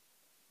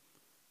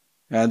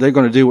 They're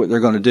going to do what they're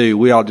going to do.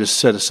 We all just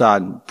sit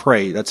aside and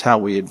pray. That's how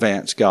we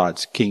advance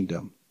God's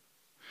kingdom.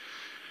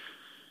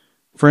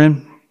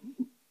 Friend,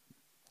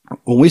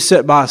 when we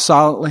sit by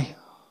silently,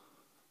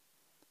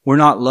 we're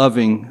not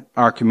loving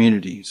our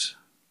communities.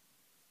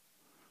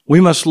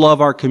 We must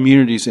love our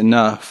communities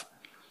enough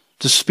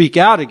to speak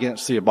out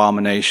against the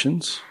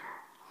abominations,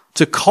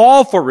 to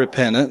call for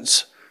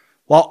repentance,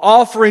 while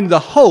offering the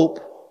hope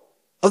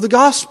of the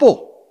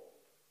gospel.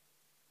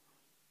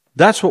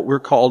 That's what we're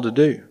called to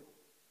do.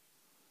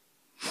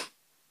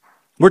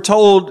 We're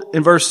told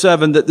in verse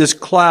 7 that this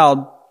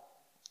cloud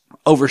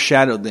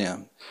overshadowed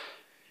them.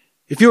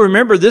 If you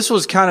remember, this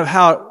was kind of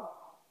how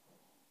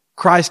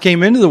Christ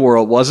came into the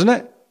world, wasn't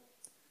it?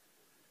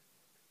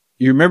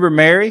 You remember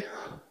Mary,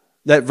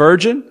 that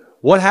virgin?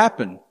 What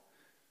happened?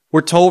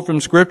 We're told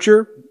from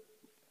Scripture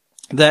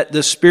that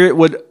the Spirit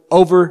would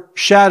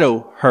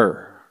overshadow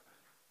her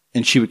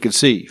and she would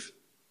conceive.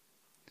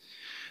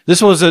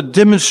 This was a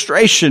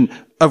demonstration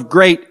of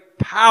great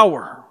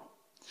power.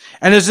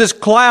 And as this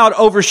cloud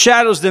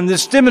overshadows them,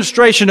 this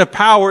demonstration of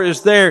power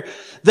is there.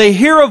 They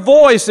hear a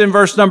voice in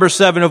verse number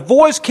 7. A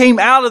voice came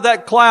out of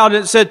that cloud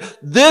and it said,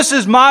 "This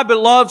is my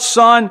beloved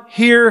Son,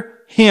 hear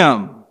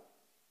him."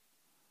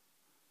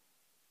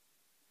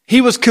 He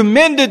was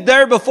commended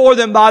there before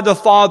them by the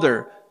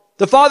Father.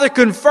 The Father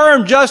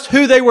confirmed just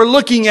who they were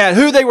looking at,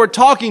 who they were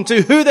talking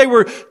to, who they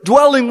were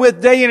dwelling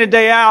with day in and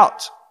day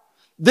out.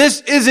 This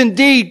is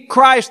indeed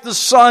Christ, the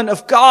Son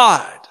of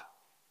God.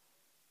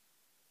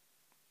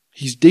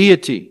 He's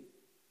deity.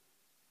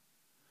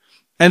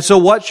 And so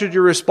what should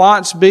your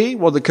response be?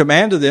 Well, the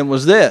command to them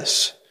was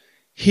this: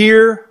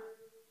 hear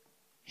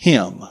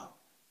him.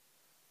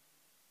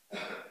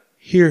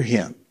 Hear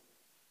him.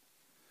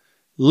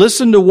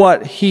 Listen to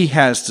what he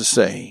has to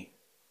say.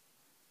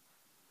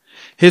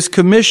 His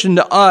commission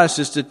to us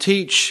is to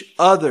teach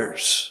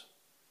others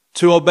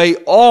to obey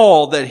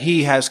all that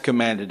he has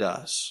commanded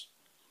us.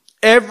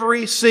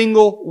 Every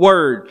single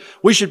word.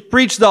 We should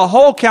preach the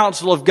whole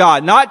counsel of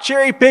God, not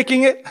cherry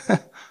picking it,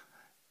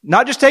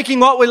 not just taking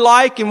what we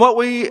like and what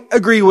we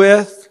agree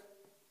with,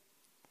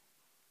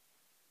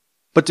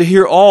 but to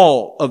hear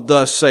all of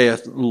 "Thus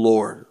saith the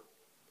Lord."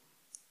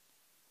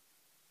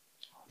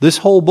 This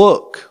whole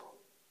book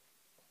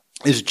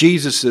is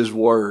Jesus'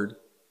 word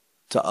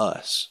to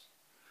us.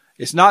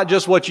 It's not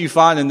just what you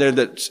find in there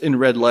that's in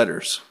red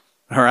letters.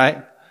 All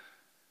right?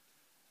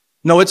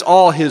 No, it's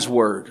all his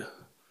word.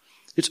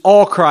 It's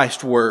all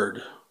Christ's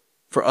word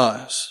for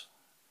us.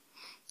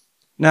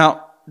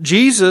 Now,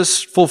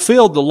 Jesus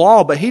fulfilled the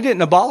law, but he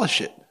didn't abolish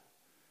it.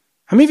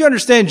 How many of you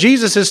understand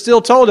Jesus has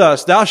still told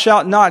us, "Thou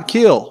shalt not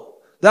kill.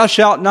 Thou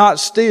shalt not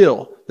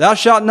steal. Thou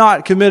shalt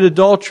not commit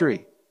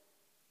adultery."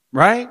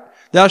 Right?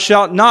 "Thou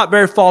shalt not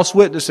bear false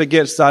witness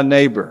against thy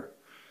neighbor."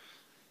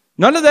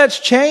 None of that's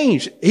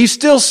changed. He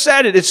still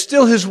said it. It's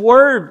still his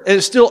word, and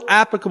it's still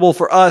applicable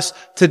for us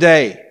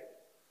today.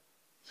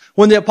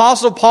 When the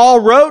Apostle Paul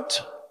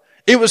wrote,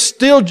 it was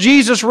still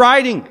Jesus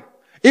writing.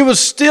 It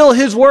was still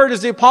his word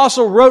as the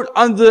apostle wrote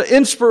under the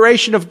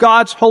inspiration of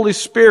God's Holy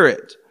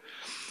Spirit.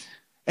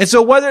 And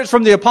so whether it's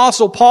from the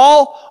Apostle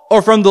Paul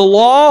or from the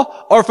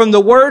law or from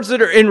the words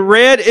that are in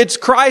red, it's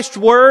Christ's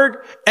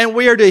word, and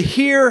we are to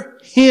hear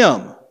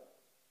him.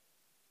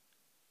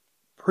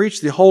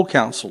 Preach the whole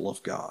counsel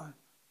of God.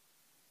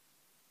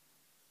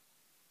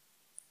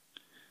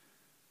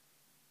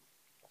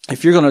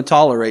 If you're going to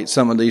tolerate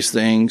some of these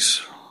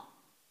things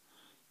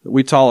that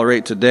we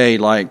tolerate today,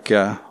 like,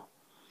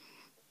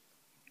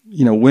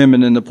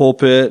 women in the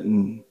pulpit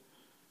and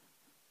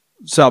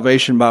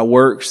salvation by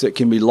works that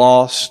can be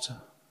lost,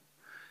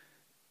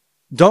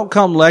 don't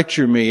come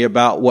lecture me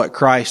about what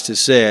Christ has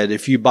said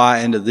if you buy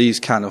into these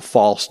kind of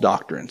false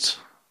doctrines.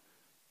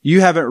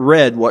 You haven't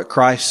read what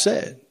Christ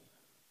said.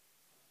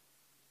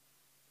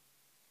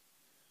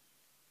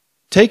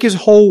 Take his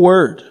whole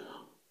word.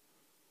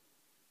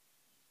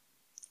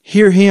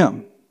 Hear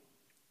him.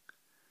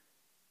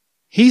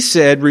 He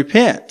said,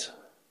 "Repent,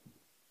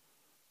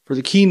 for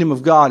the kingdom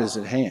of God is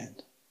at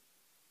hand."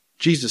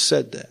 Jesus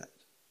said that.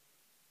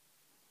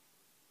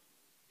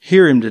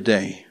 Hear him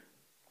today.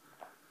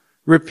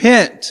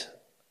 Repent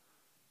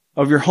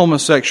of your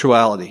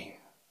homosexuality.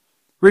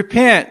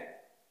 Repent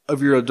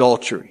of your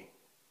adultery.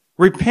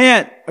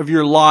 Repent of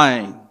your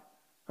lying,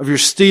 of your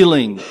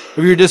stealing,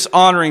 of your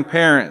dishonoring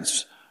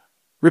parents.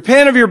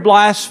 Repent of your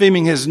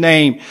blaspheming his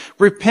name.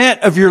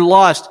 Repent of your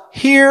lust.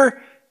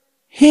 Hear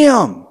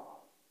Him.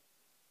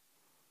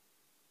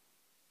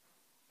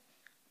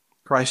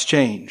 Christ's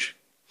change.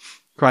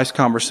 Christ's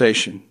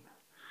conversation.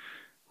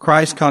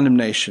 Christ's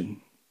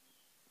condemnation.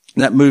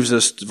 And that moves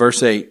us to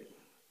verse 8.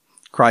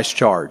 Christ's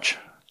charge.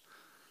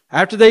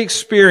 After they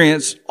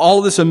experience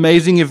all this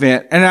amazing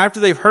event, and after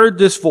they've heard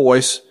this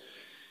voice,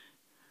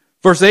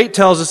 verse 8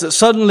 tells us that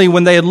suddenly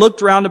when they had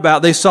looked round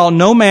about, they saw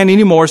no man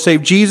anymore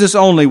save Jesus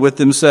only with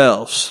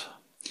themselves.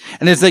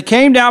 And as they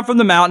came down from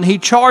the mountain, he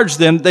charged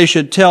them that they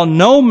should tell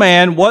no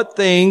man what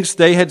things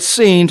they had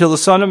seen till the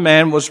Son of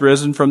Man was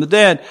risen from the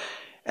dead.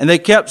 And they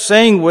kept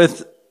saying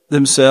with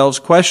themselves,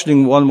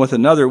 questioning one with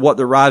another, what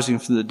the rising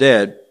from the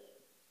dead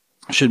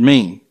should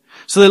mean.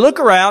 So they look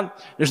around.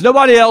 There's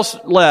nobody else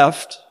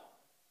left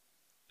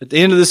at the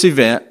end of this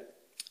event.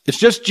 It's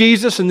just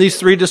Jesus and these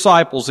 3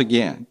 disciples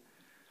again.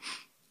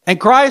 And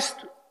Christ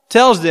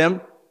tells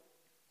them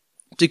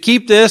to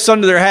keep this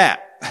under their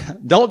hat.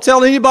 Don't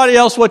tell anybody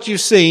else what you've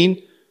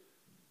seen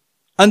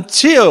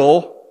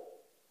until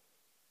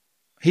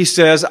he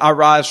says, I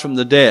rise from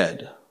the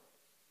dead.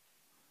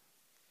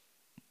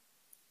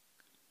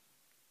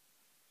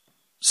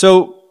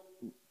 So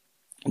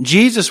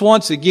Jesus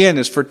once again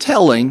is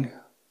foretelling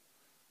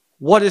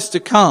what is to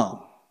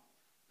come,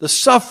 the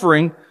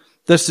suffering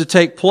that's to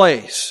take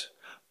place.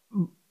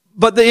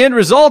 But the end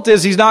result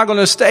is he's not going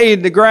to stay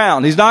in the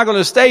ground. He's not going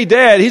to stay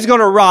dead. He's going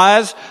to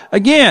rise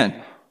again.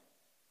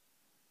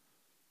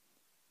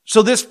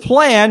 So this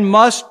plan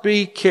must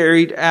be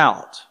carried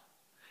out.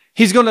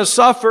 He's going to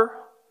suffer.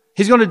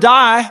 He's going to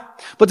die.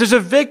 But there's a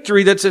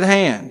victory that's at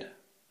hand.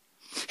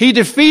 He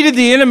defeated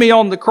the enemy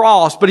on the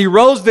cross, but he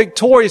rose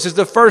victorious as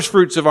the first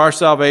fruits of our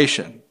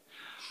salvation.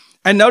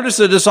 And notice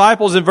the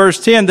disciples in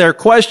verse 10, they're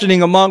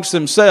questioning amongst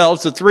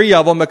themselves, the 3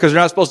 of them, because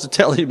they're not supposed to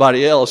tell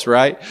anybody else,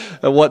 right,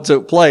 of what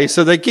took place.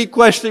 So they keep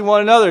questioning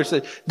one another.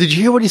 Say, did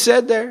you hear what he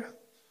said there?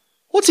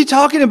 What's he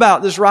talking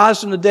about, this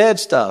rise from the dead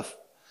stuff?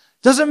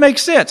 Doesn't make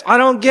sense. I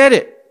don't get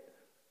it.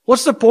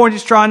 What's the point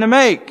he's trying to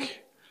make?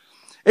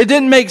 It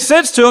didn't make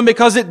sense to them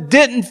because it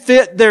didn't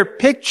fit their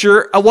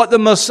picture of what the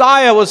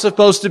Messiah was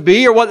supposed to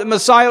be or what the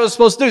Messiah was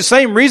supposed to do.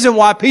 Same reason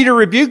why Peter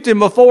rebuked him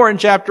before in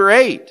chapter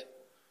 8.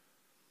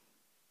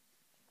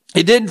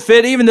 It didn't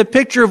fit even the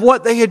picture of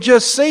what they had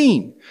just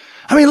seen.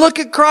 I mean, look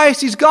at Christ.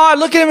 He's God.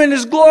 Look at him in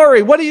his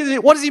glory. What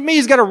does he mean?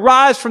 He's got to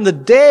rise from the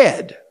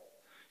dead.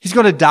 He's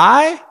going to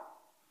die?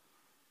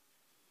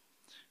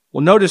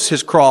 Well, notice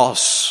his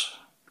cross.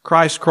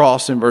 Christ's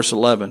cross in verse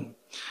 11.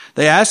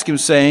 They ask him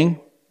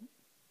saying,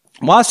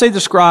 why say the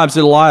scribes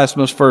that Elias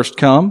must first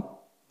come?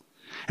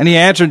 And he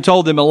answered and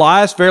told them,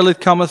 Elias verily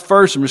cometh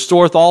first and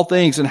restoreth all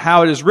things, and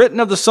how it is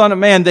written of the Son of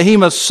Man that he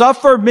must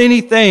suffer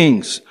many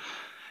things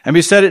and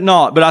be set at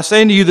naught. But I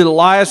say unto you that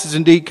Elias is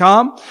indeed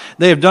come.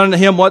 They have done unto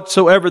him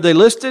whatsoever they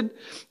listed,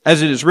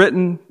 as it is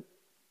written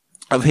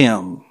of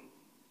him.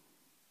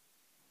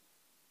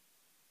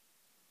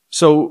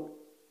 So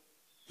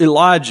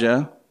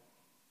Elijah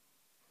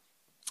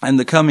and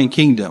the coming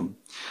kingdom.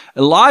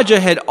 Elijah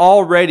had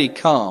already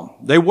come.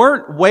 They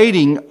weren't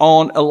waiting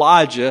on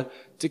Elijah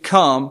to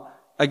come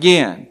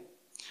again.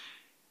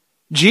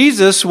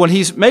 Jesus, when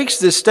he makes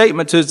this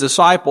statement to his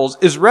disciples,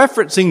 is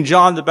referencing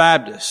John the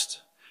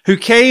Baptist, who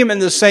came in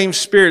the same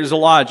spirit as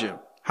Elijah.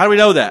 How do we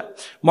know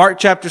that? Mark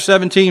chapter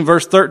 17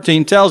 verse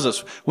 13 tells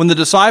us, then the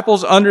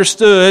disciples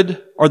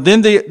understood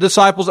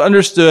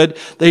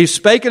that he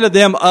spake unto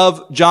them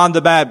of John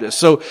the Baptist.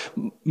 So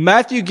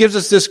Matthew gives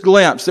us this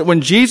glimpse that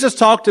when Jesus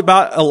talked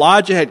about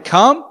Elijah had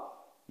come,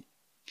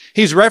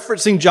 he's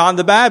referencing John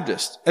the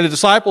Baptist. And the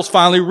disciples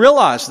finally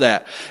realized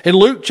that. In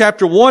Luke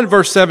chapter 1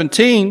 verse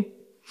 17,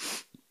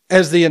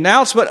 as the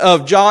announcement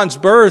of John's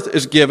birth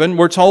is given,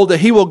 we're told that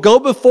he will go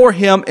before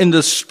him in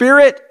the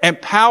spirit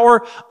and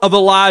power of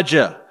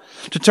Elijah,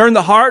 to turn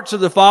the hearts of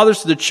the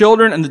fathers to the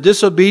children and the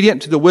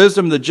disobedient to the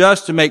wisdom of the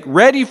just, to make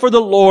ready for the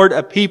Lord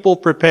a people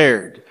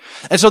prepared.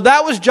 And so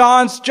that was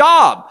John's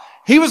job.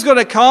 He was going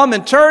to come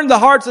and turn the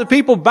hearts of the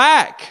people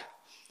back.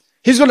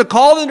 He's going to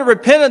call them to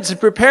repentance and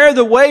prepare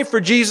the way for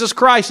Jesus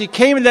Christ. He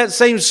came in that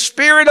same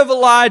spirit of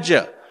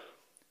Elijah,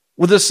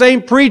 with the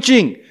same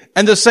preaching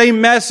and the same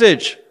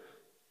message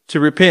to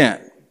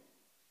repent.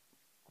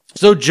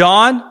 So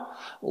John,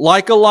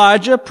 like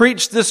Elijah,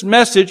 preached this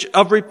message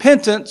of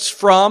repentance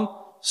from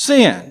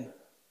sin.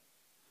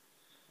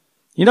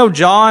 You know,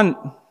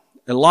 John,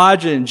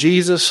 Elijah, and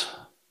Jesus,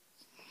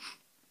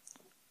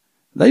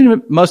 they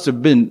must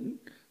have been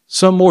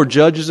some more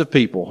judges of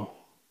people.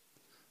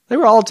 They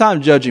were all the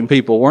time judging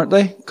people, weren't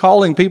they?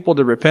 Calling people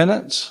to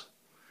repentance.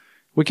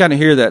 We kind of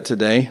hear that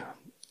today.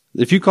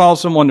 If you call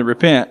someone to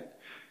repent,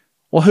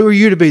 well, who are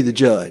you to be the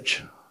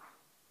judge?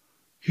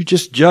 You're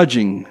just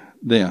judging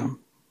them.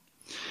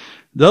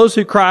 Those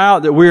who cry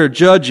out that we are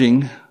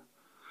judging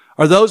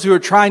are those who are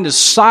trying to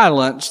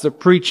silence the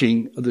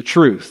preaching of the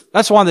truth.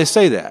 That's why they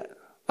say that.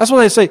 That's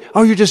why they say,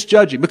 oh, you're just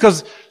judging.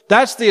 Because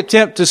that's the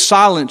attempt to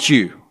silence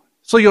you.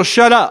 So you'll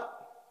shut up.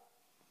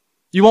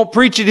 You won't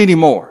preach it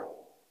anymore.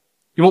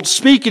 You won't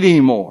speak it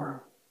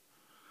anymore.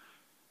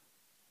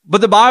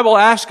 But the Bible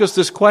asks us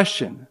this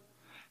question.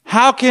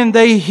 How can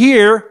they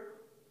hear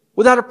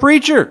without a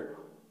preacher?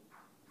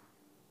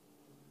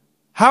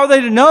 How are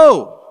they to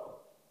know?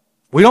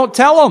 We don't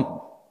tell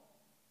them.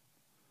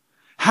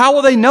 How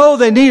will they know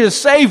they need a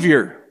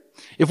Savior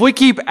if we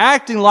keep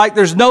acting like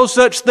there's no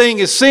such thing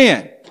as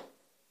sin?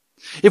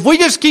 If we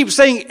just keep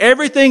saying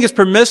everything is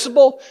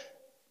permissible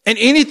and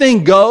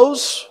anything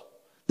goes,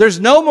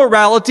 there's no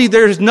morality,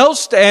 there's no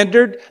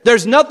standard,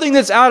 there's nothing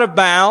that's out of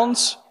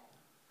bounds,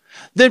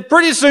 then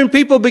pretty soon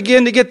people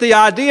begin to get the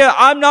idea,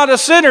 I'm not a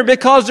sinner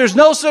because there's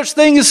no such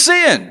thing as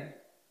sin.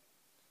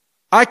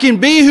 I can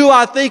be who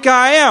I think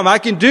I am. I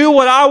can do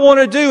what I want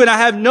to do, and I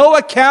have no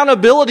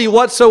accountability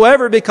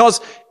whatsoever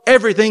because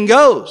everything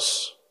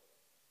goes.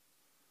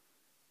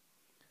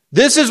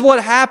 This is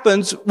what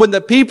happens when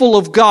the people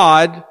of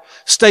God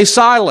stay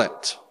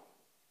silent.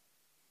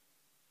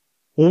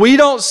 When we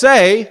don't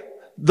say,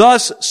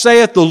 thus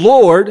saith the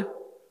Lord,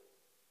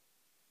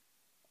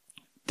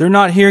 they're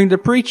not hearing the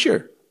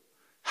preacher.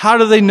 How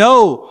do they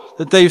know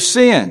that they've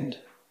sinned?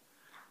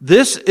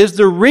 This is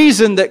the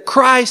reason that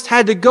Christ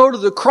had to go to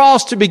the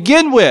cross to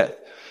begin with.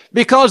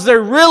 Because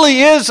there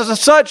really is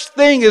such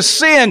thing as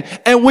sin,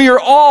 and we are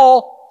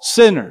all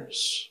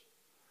sinners.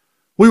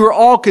 We were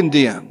all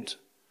condemned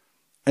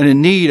and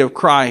in need of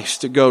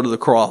Christ to go to the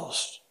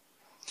cross.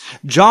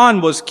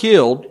 John was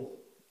killed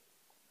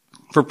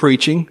for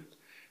preaching.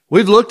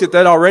 We've looked at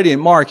that already in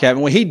Mark,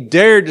 haven't we? He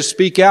dared to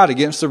speak out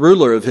against the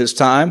ruler of his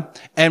time.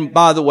 And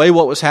by the way,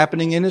 what was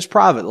happening in his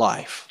private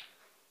life.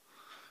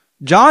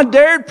 John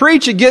dared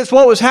preach against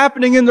what was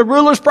happening in the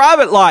ruler's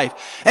private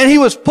life. And he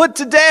was put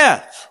to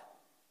death.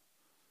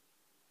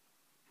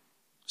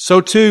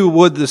 So too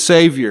would the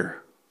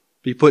Savior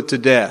be put to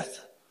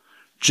death,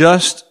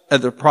 just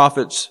as the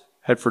prophets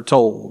had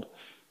foretold.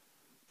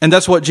 And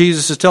that's what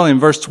Jesus is telling in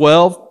verse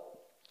 12.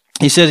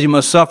 He says he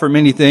must suffer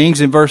many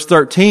things. In verse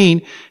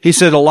 13, he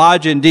said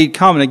Elijah indeed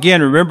come. And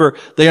again, remember,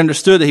 they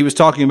understood that he was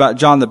talking about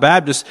John the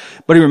Baptist,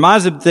 but he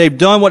reminds them that they've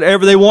done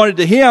whatever they wanted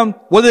to him.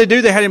 What did they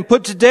do? They had him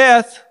put to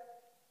death.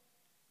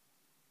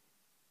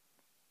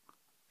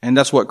 And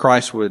that's what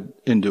Christ would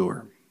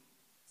endure.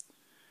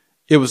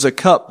 It was a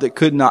cup that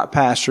could not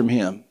pass from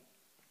him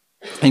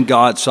in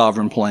God's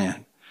sovereign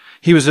plan.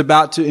 He was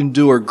about to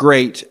endure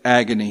great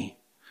agony.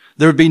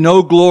 There would be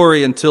no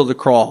glory until the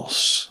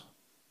cross.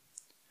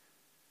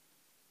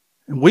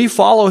 And we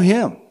follow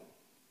him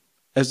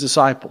as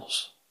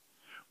disciples.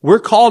 We're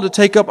called to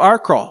take up our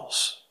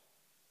cross.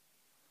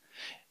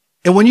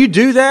 And when you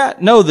do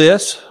that, know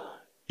this,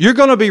 you're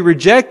going to be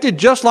rejected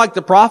just like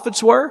the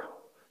prophets were,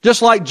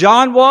 just like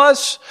John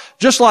was,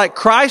 just like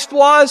Christ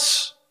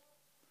was.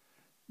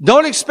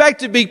 Don't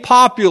expect to be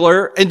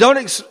popular and don't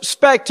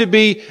expect to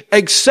be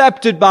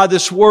accepted by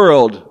this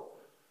world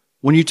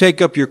when you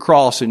take up your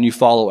cross and you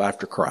follow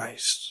after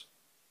Christ.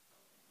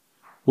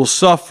 We'll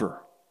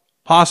suffer,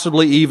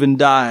 possibly even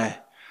die,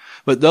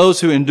 but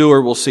those who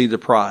endure will see the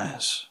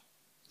prize.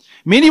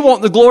 Many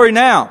want the glory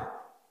now,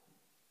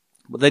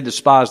 but they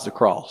despise the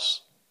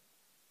cross.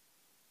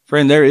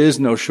 Friend, there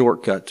is no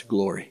shortcut to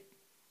glory.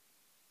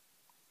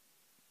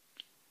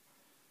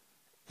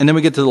 And then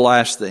we get to the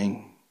last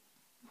thing.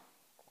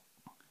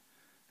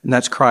 And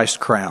that's Christ's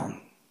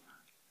crown.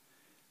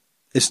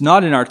 It's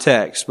not in our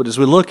text, but as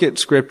we look at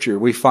Scripture,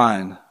 we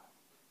find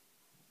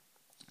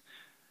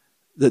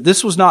that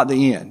this was not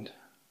the end.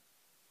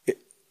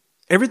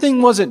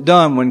 Everything wasn't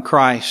done when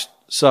Christ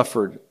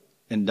suffered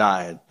and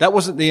died. That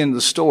wasn't the end of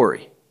the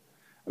story.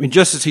 I mean,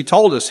 just as he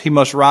told us, he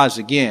must rise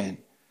again.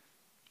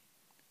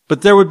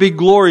 But there would be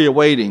glory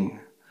awaiting.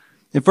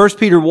 In 1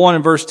 Peter 1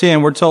 and verse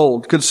 10, we're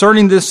told,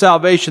 concerning this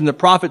salvation, the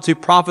prophets who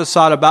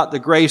prophesied about the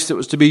grace that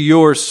was to be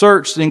yours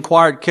searched and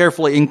inquired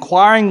carefully,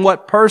 inquiring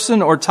what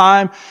person or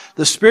time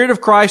the Spirit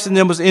of Christ in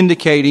them was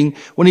indicating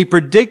when he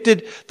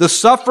predicted the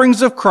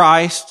sufferings of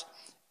Christ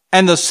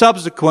and the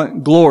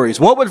subsequent glories.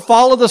 What would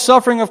follow the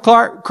suffering of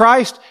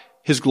Christ?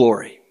 His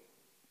glory.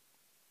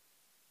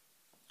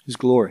 His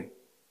glory.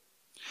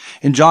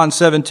 In John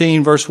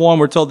 17, verse 1,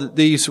 we're told that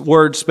these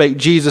words spake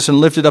Jesus and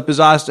lifted up his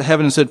eyes to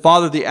heaven and said,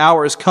 Father, the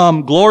hour is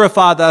come.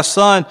 Glorify thy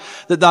Son,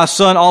 that thy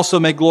Son also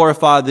may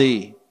glorify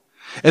thee.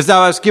 As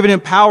thou hast given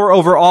him power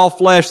over all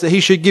flesh, that he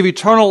should give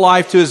eternal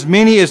life to as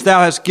many as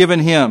thou hast given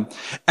him.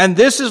 And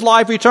this is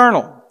life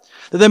eternal,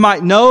 that they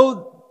might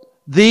know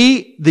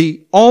thee,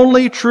 the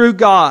only true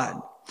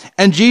God,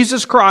 and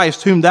Jesus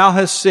Christ, whom thou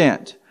hast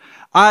sent.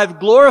 I have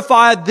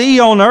glorified thee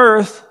on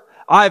earth.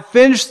 I have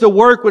finished the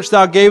work which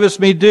thou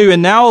gavest me to do.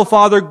 And now, O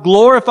Father,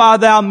 glorify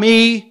thou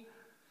me,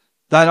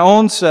 thine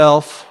own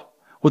self,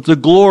 with the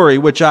glory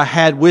which I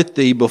had with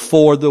thee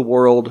before the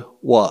world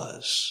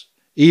was.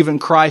 Even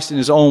Christ in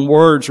his own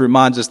words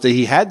reminds us that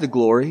he had the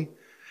glory.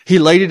 He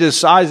laid it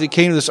aside as he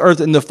came to this earth,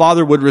 and the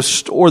Father would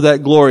restore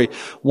that glory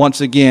once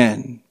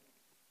again.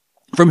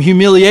 From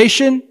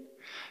humiliation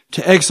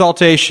to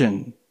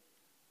exaltation.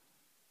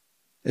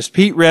 As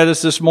Pete read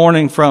us this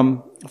morning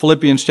from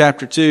Philippians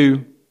chapter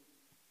 2,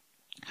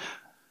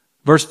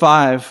 verse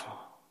 5,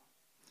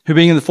 who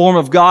being in the form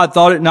of God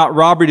thought it not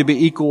robbery to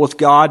be equal with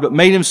God, but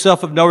made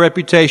himself of no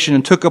reputation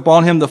and took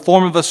upon him the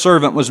form of a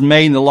servant, was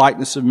made in the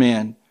likeness of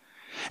men.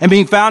 And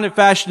being found in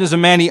fashion as a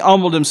man, he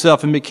humbled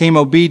himself and became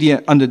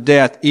obedient unto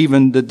death,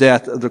 even the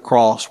death of the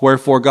cross.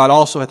 Wherefore God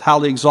also hath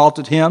highly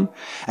exalted him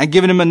and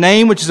given him a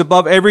name which is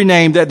above every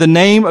name, that the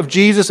name of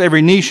Jesus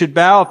every knee should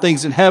bow, of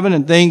things in heaven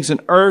and things in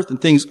earth and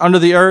things under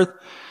the earth,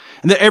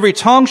 and that every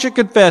tongue should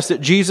confess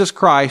that Jesus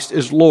Christ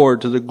is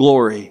Lord, to the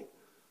glory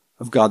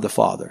of God the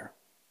Father.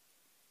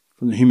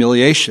 From the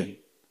humiliation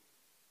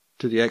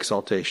to the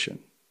exaltation.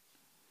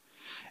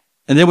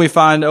 And then we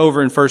find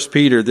over in 1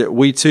 Peter that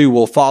we too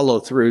will follow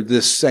through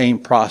this same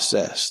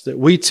process, that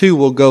we too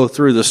will go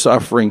through the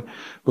suffering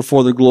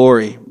before the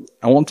glory.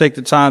 I won't take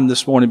the time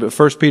this morning, but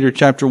 1 Peter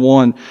chapter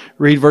 1,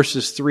 read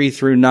verses 3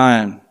 through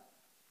 9.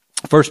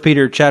 1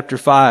 Peter chapter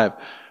 5,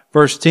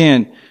 verse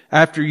 10,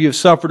 after you have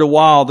suffered a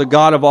while, the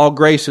God of all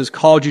grace has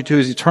called you to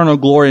his eternal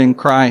glory in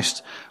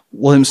Christ,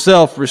 will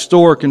himself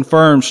restore,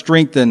 confirm,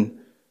 strengthen,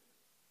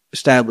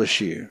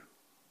 establish you.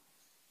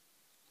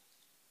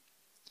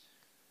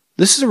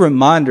 This is a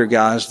reminder,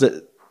 guys,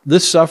 that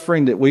this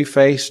suffering that we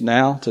face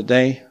now,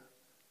 today,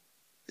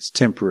 is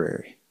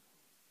temporary.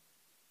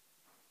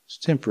 It's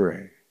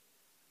temporary.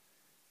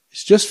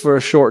 It's just for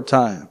a short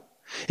time.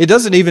 It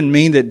doesn't even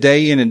mean that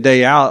day in and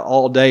day out,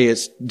 all day,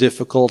 it's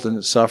difficult and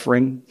it's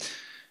suffering.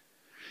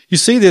 You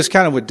see this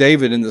kind of with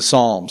David in the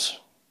Psalms.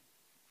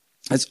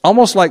 It's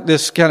almost like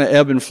this kind of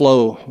ebb and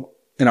flow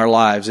in our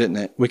lives, isn't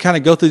it? We kind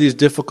of go through these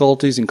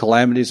difficulties and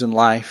calamities in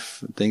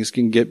life. Things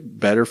can get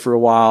better for a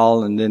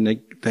while, and then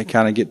they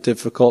kind of get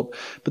difficult.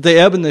 But they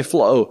ebb and they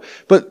flow.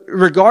 But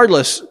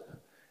regardless,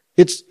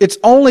 it's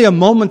only a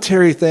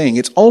momentary thing.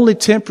 It's only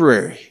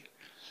temporary.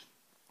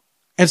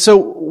 And so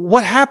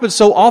what happens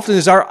so often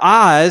is our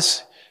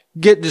eyes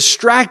get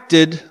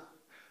distracted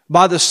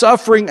by the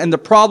suffering and the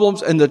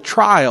problems and the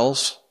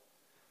trials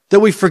that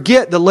we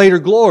forget the later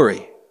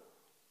glory.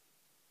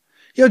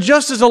 You know,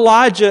 just as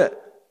Elijah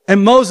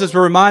and Moses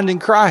were reminding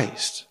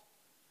Christ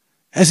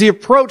as he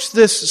approached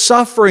this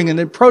suffering and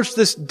approached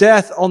this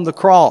death on the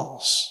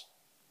cross.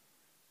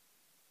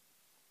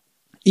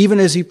 Even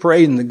as he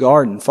prayed in the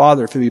garden,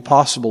 Father, if it be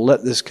possible,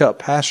 let this cup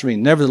pass from me.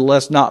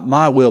 Nevertheless, not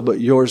my will,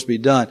 but yours be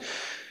done.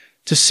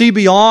 To see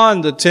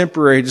beyond the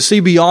temporary, to see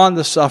beyond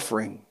the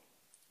suffering,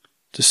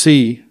 to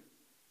see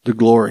the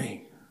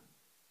glory.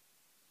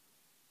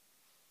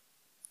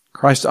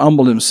 Christ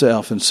humbled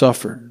himself and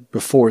suffered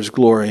before his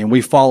glory, and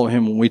we follow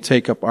him when we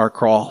take up our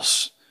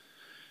cross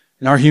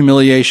and our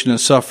humiliation and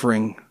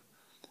suffering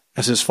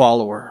as his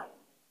follower,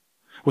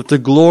 with the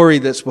glory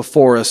that's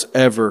before us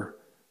ever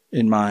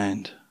in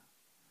mind.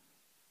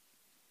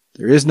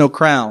 There is no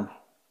crown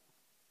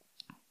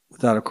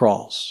without a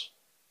cross.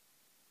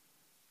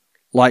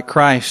 Like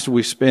Christ,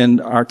 we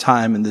spend our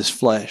time in this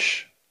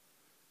flesh,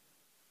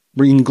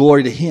 bringing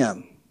glory to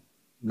him,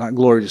 not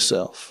glory to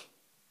self.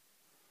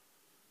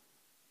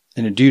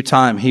 And in due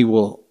time, he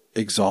will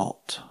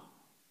exalt.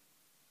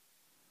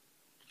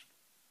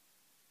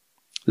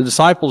 The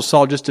disciples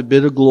saw just a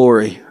bit of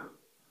glory.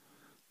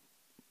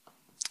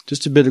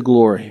 Just a bit of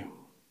glory.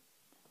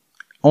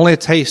 Only a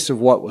taste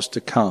of what was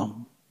to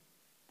come.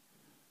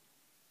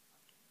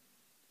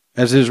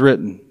 As is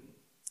written,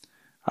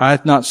 eye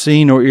hath not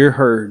seen nor ear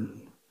heard,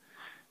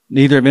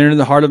 neither have entered in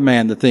the heart of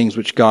man the things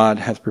which God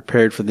hath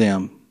prepared for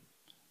them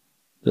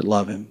that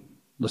love him.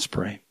 Let's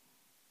pray.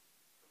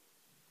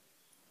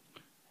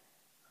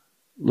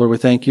 Lord, we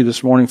thank you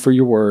this morning for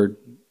your word,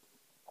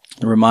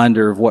 a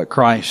reminder of what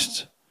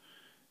Christ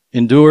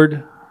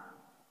endured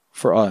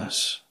for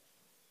us.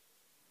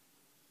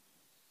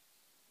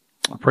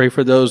 I pray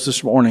for those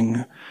this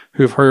morning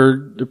who have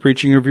heard the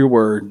preaching of your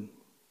word,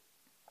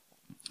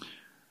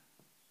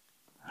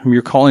 whom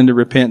you're calling to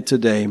repent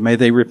today. May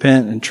they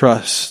repent and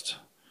trust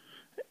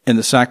in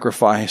the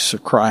sacrifice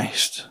of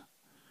Christ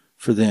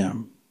for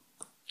them.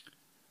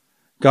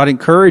 God,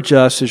 encourage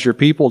us as your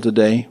people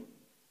today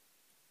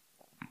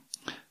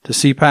to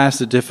see past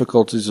the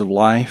difficulties of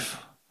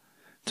life,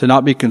 to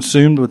not be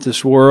consumed with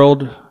this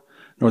world,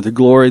 nor the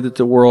glory that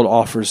the world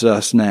offers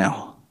us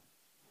now.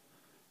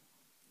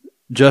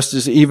 Just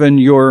as even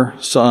your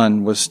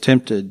Son was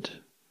tempted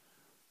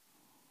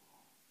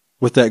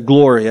with that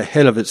glory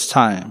ahead of its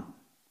time.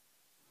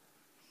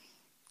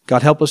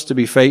 God, help us to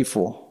be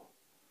faithful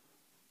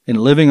in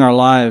living our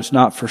lives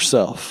not for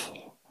self,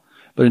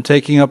 but in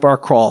taking up our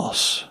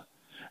cross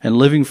and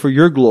living for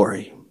your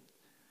glory.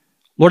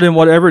 Lord, in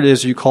whatever it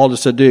is you called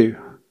us to do,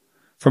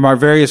 from our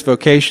various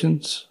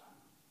vocations,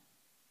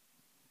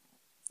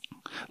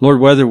 Lord,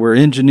 whether we're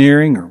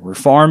engineering or we're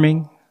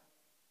farming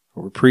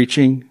or we're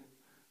preaching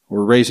or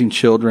we're raising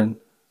children,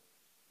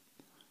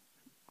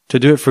 to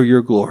do it for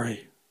your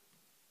glory.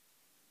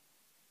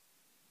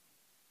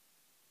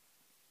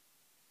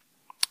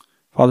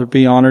 Father,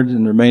 be honored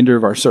in the remainder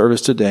of our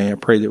service today. I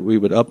pray that we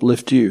would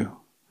uplift you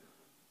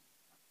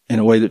in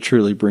a way that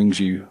truly brings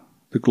you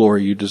the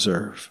glory you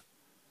deserve.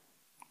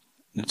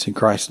 And it's in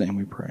Christ's name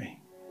we pray.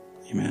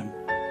 Amen.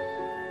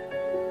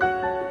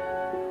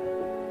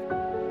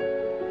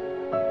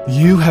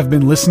 You have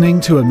been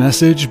listening to a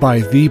message by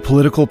The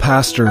Political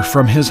Pastor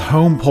from his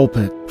home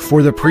pulpit.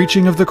 For the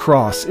preaching of the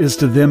cross is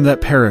to them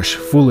that perish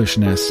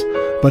foolishness,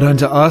 But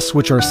unto us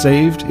which are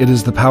saved, it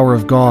is the power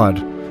of God.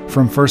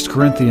 From 1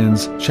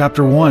 Corinthians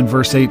chapter 1,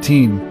 verse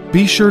 18.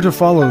 Be sure to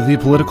follow The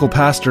Political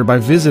Pastor by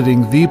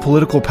visiting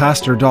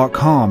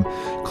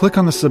thepoliticalpastor.com. Click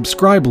on the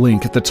subscribe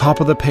link at the top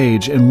of the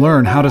page and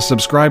learn how to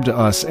subscribe to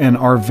us and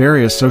our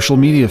various social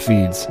media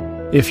feeds.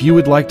 If you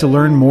would like to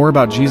learn more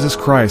about Jesus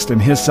Christ and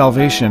His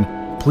salvation,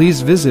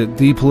 please visit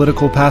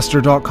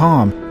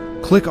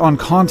thepoliticalpastor.com. Click on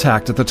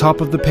Contact at the top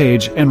of the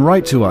page and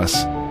write to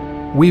us.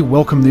 We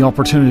welcome the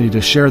opportunity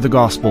to share the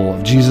gospel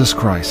of Jesus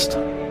Christ.